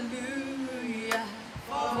 Hallelujah.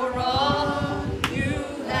 For all you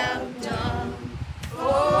have done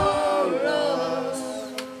for us.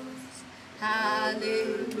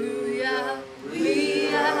 Hallelujah.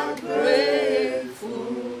 We are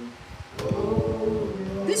grateful.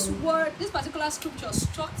 This word, this particular scripture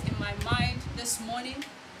struck in my mind this morning.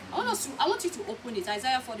 I want you to open it,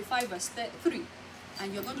 Isaiah 45 verse 3,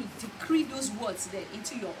 and you're going to decree those words there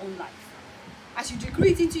into your own life. As you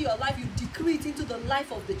decree it into your life, you decree it into the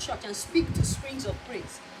life of the church and speak to springs of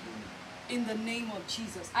praise. In the name of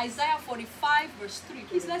Jesus. Isaiah 45 verse 3.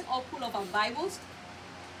 Please let's all pull up our Bibles.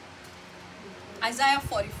 Isaiah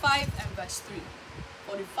 45 and verse 3.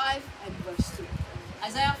 45 and verse 3.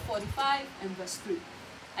 Isaiah 45 and verse 3.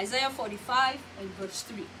 Isaiah 45 and verse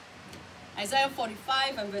 3. Isaiah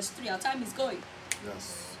 45 and verse 3. Our time is going.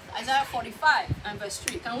 Yes. Isaiah 45 and verse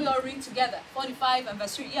 3. Can we all read together? 45 and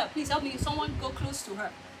verse 3. Yeah, please help me. Someone go close to her.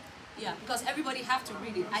 Yeah, because everybody have to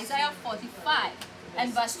read it. Isaiah 45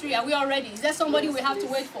 and verse 3. Are we all ready? Is there somebody we have to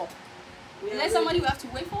wait for? Is there somebody we have to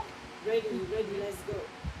wait for? Ready, let's go.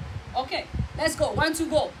 Okay, let's go. 1, 2,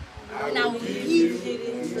 go. And I will give you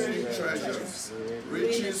hidden treasures,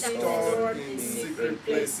 riches stored in secret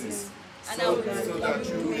places, and I will so that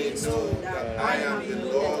you may know that I am the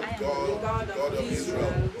Lord God of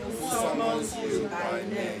Israel, who summons you by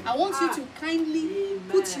name. I want you to kindly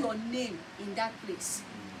put your name in that place.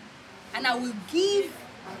 And I will give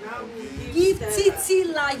Titi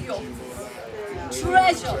Layo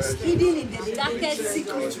treasures hidden in the darkest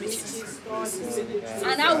secret riches.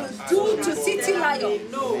 And I will do to Titi Layo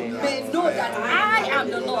may know that I am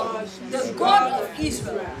the Lord, the God of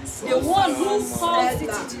Israel, the one who calls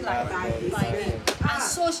Titi Layo by name. And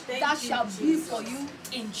so that shall be for you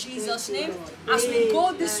in Jesus' name. As we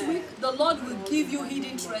go this week, the Lord will give you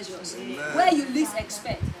hidden treasures where you least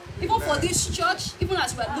expect. Even for this church, even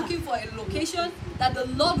as we're looking for a location, that the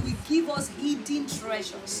Lord will give us hidden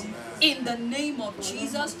treasures. In the name of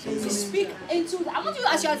Jesus, we speak into, I want you,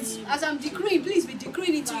 as I'm decreeing, please be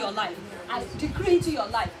decreeing into your life. I decree into your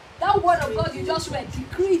life. That word of God you just read,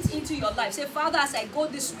 decree it into your life. Say, Father, as I go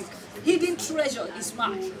this week, hidden treasure is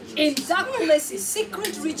mine. In dark places,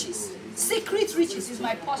 secret riches is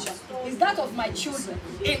my portion. Is that of my children.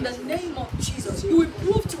 In the name of Jesus, you will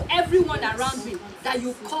prove to everyone around me that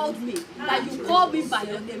you called me, that you called me by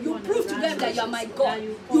your name. You will prove to them that you are my God.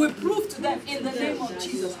 You will prove to them in the name of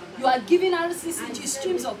Jesus. You are giving RCCG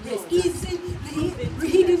streams of grace, easy,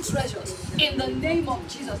 hidden treasures. In the name of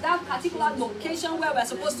Jesus, that particular location where we're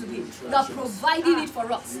supposed to be, you are providing it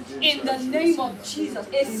for us. In the name of Jesus,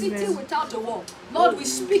 a city without a wall. Lord, we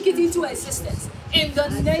speak it into existence. In the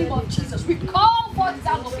name of Jesus, we call forth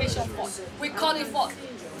that location forth. We call it forth.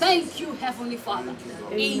 Thank you, Heavenly Father.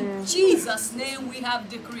 In Jesus' name we have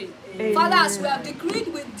decreed. Father, as we have decreed,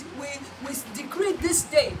 we decree this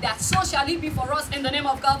day that so shall it be for us in the name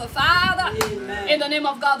of God the Father, in the name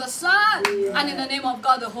of God the Son, and in the name of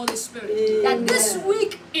God the Holy Spirit. That this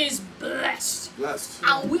week is blessed.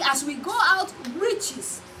 And as we go out,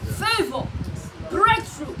 riches, favor,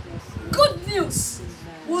 breakthrough, good news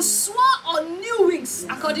will soar on new wings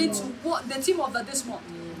according to what the theme of this month.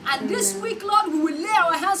 And this week, Lord, we will lay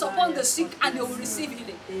our hands upon the sick and they will receive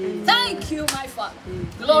healing. Thank you, my Father.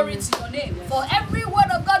 Glory to your name. For every word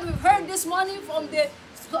of God we've heard this morning, from the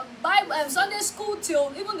Bible and Sunday school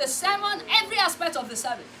till even the sermon, every aspect of the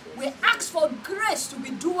service, we ask for grace to be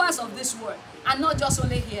doers of this word and not just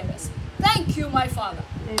only hearers. Thank you, my Father.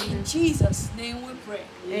 In Jesus' name we pray.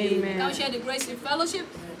 Amen. Now share the grace in fellowship.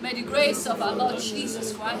 May the grace of our Lord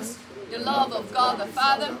Jesus Christ, the love of God the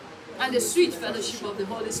Father, and the sweet fellowship of the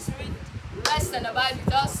Holy Spirit rest and abide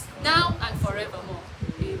with us now and forevermore.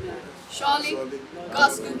 Amen. Surely,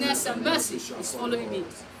 God's goodness and mercy is following me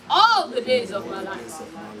all the days of my life,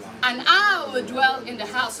 and I will dwell in the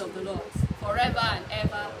house of the Lord forever and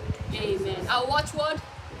ever. Amen. Our watchword: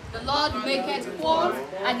 the Lord maketh poor,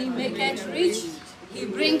 and he maketh rich. He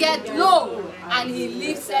bringeth low, and he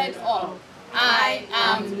lifteth up. I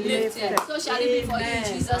am lifted. So shall it be for you in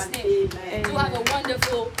Jesus' name. To have a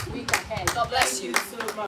wonderful week ahead. God bless you.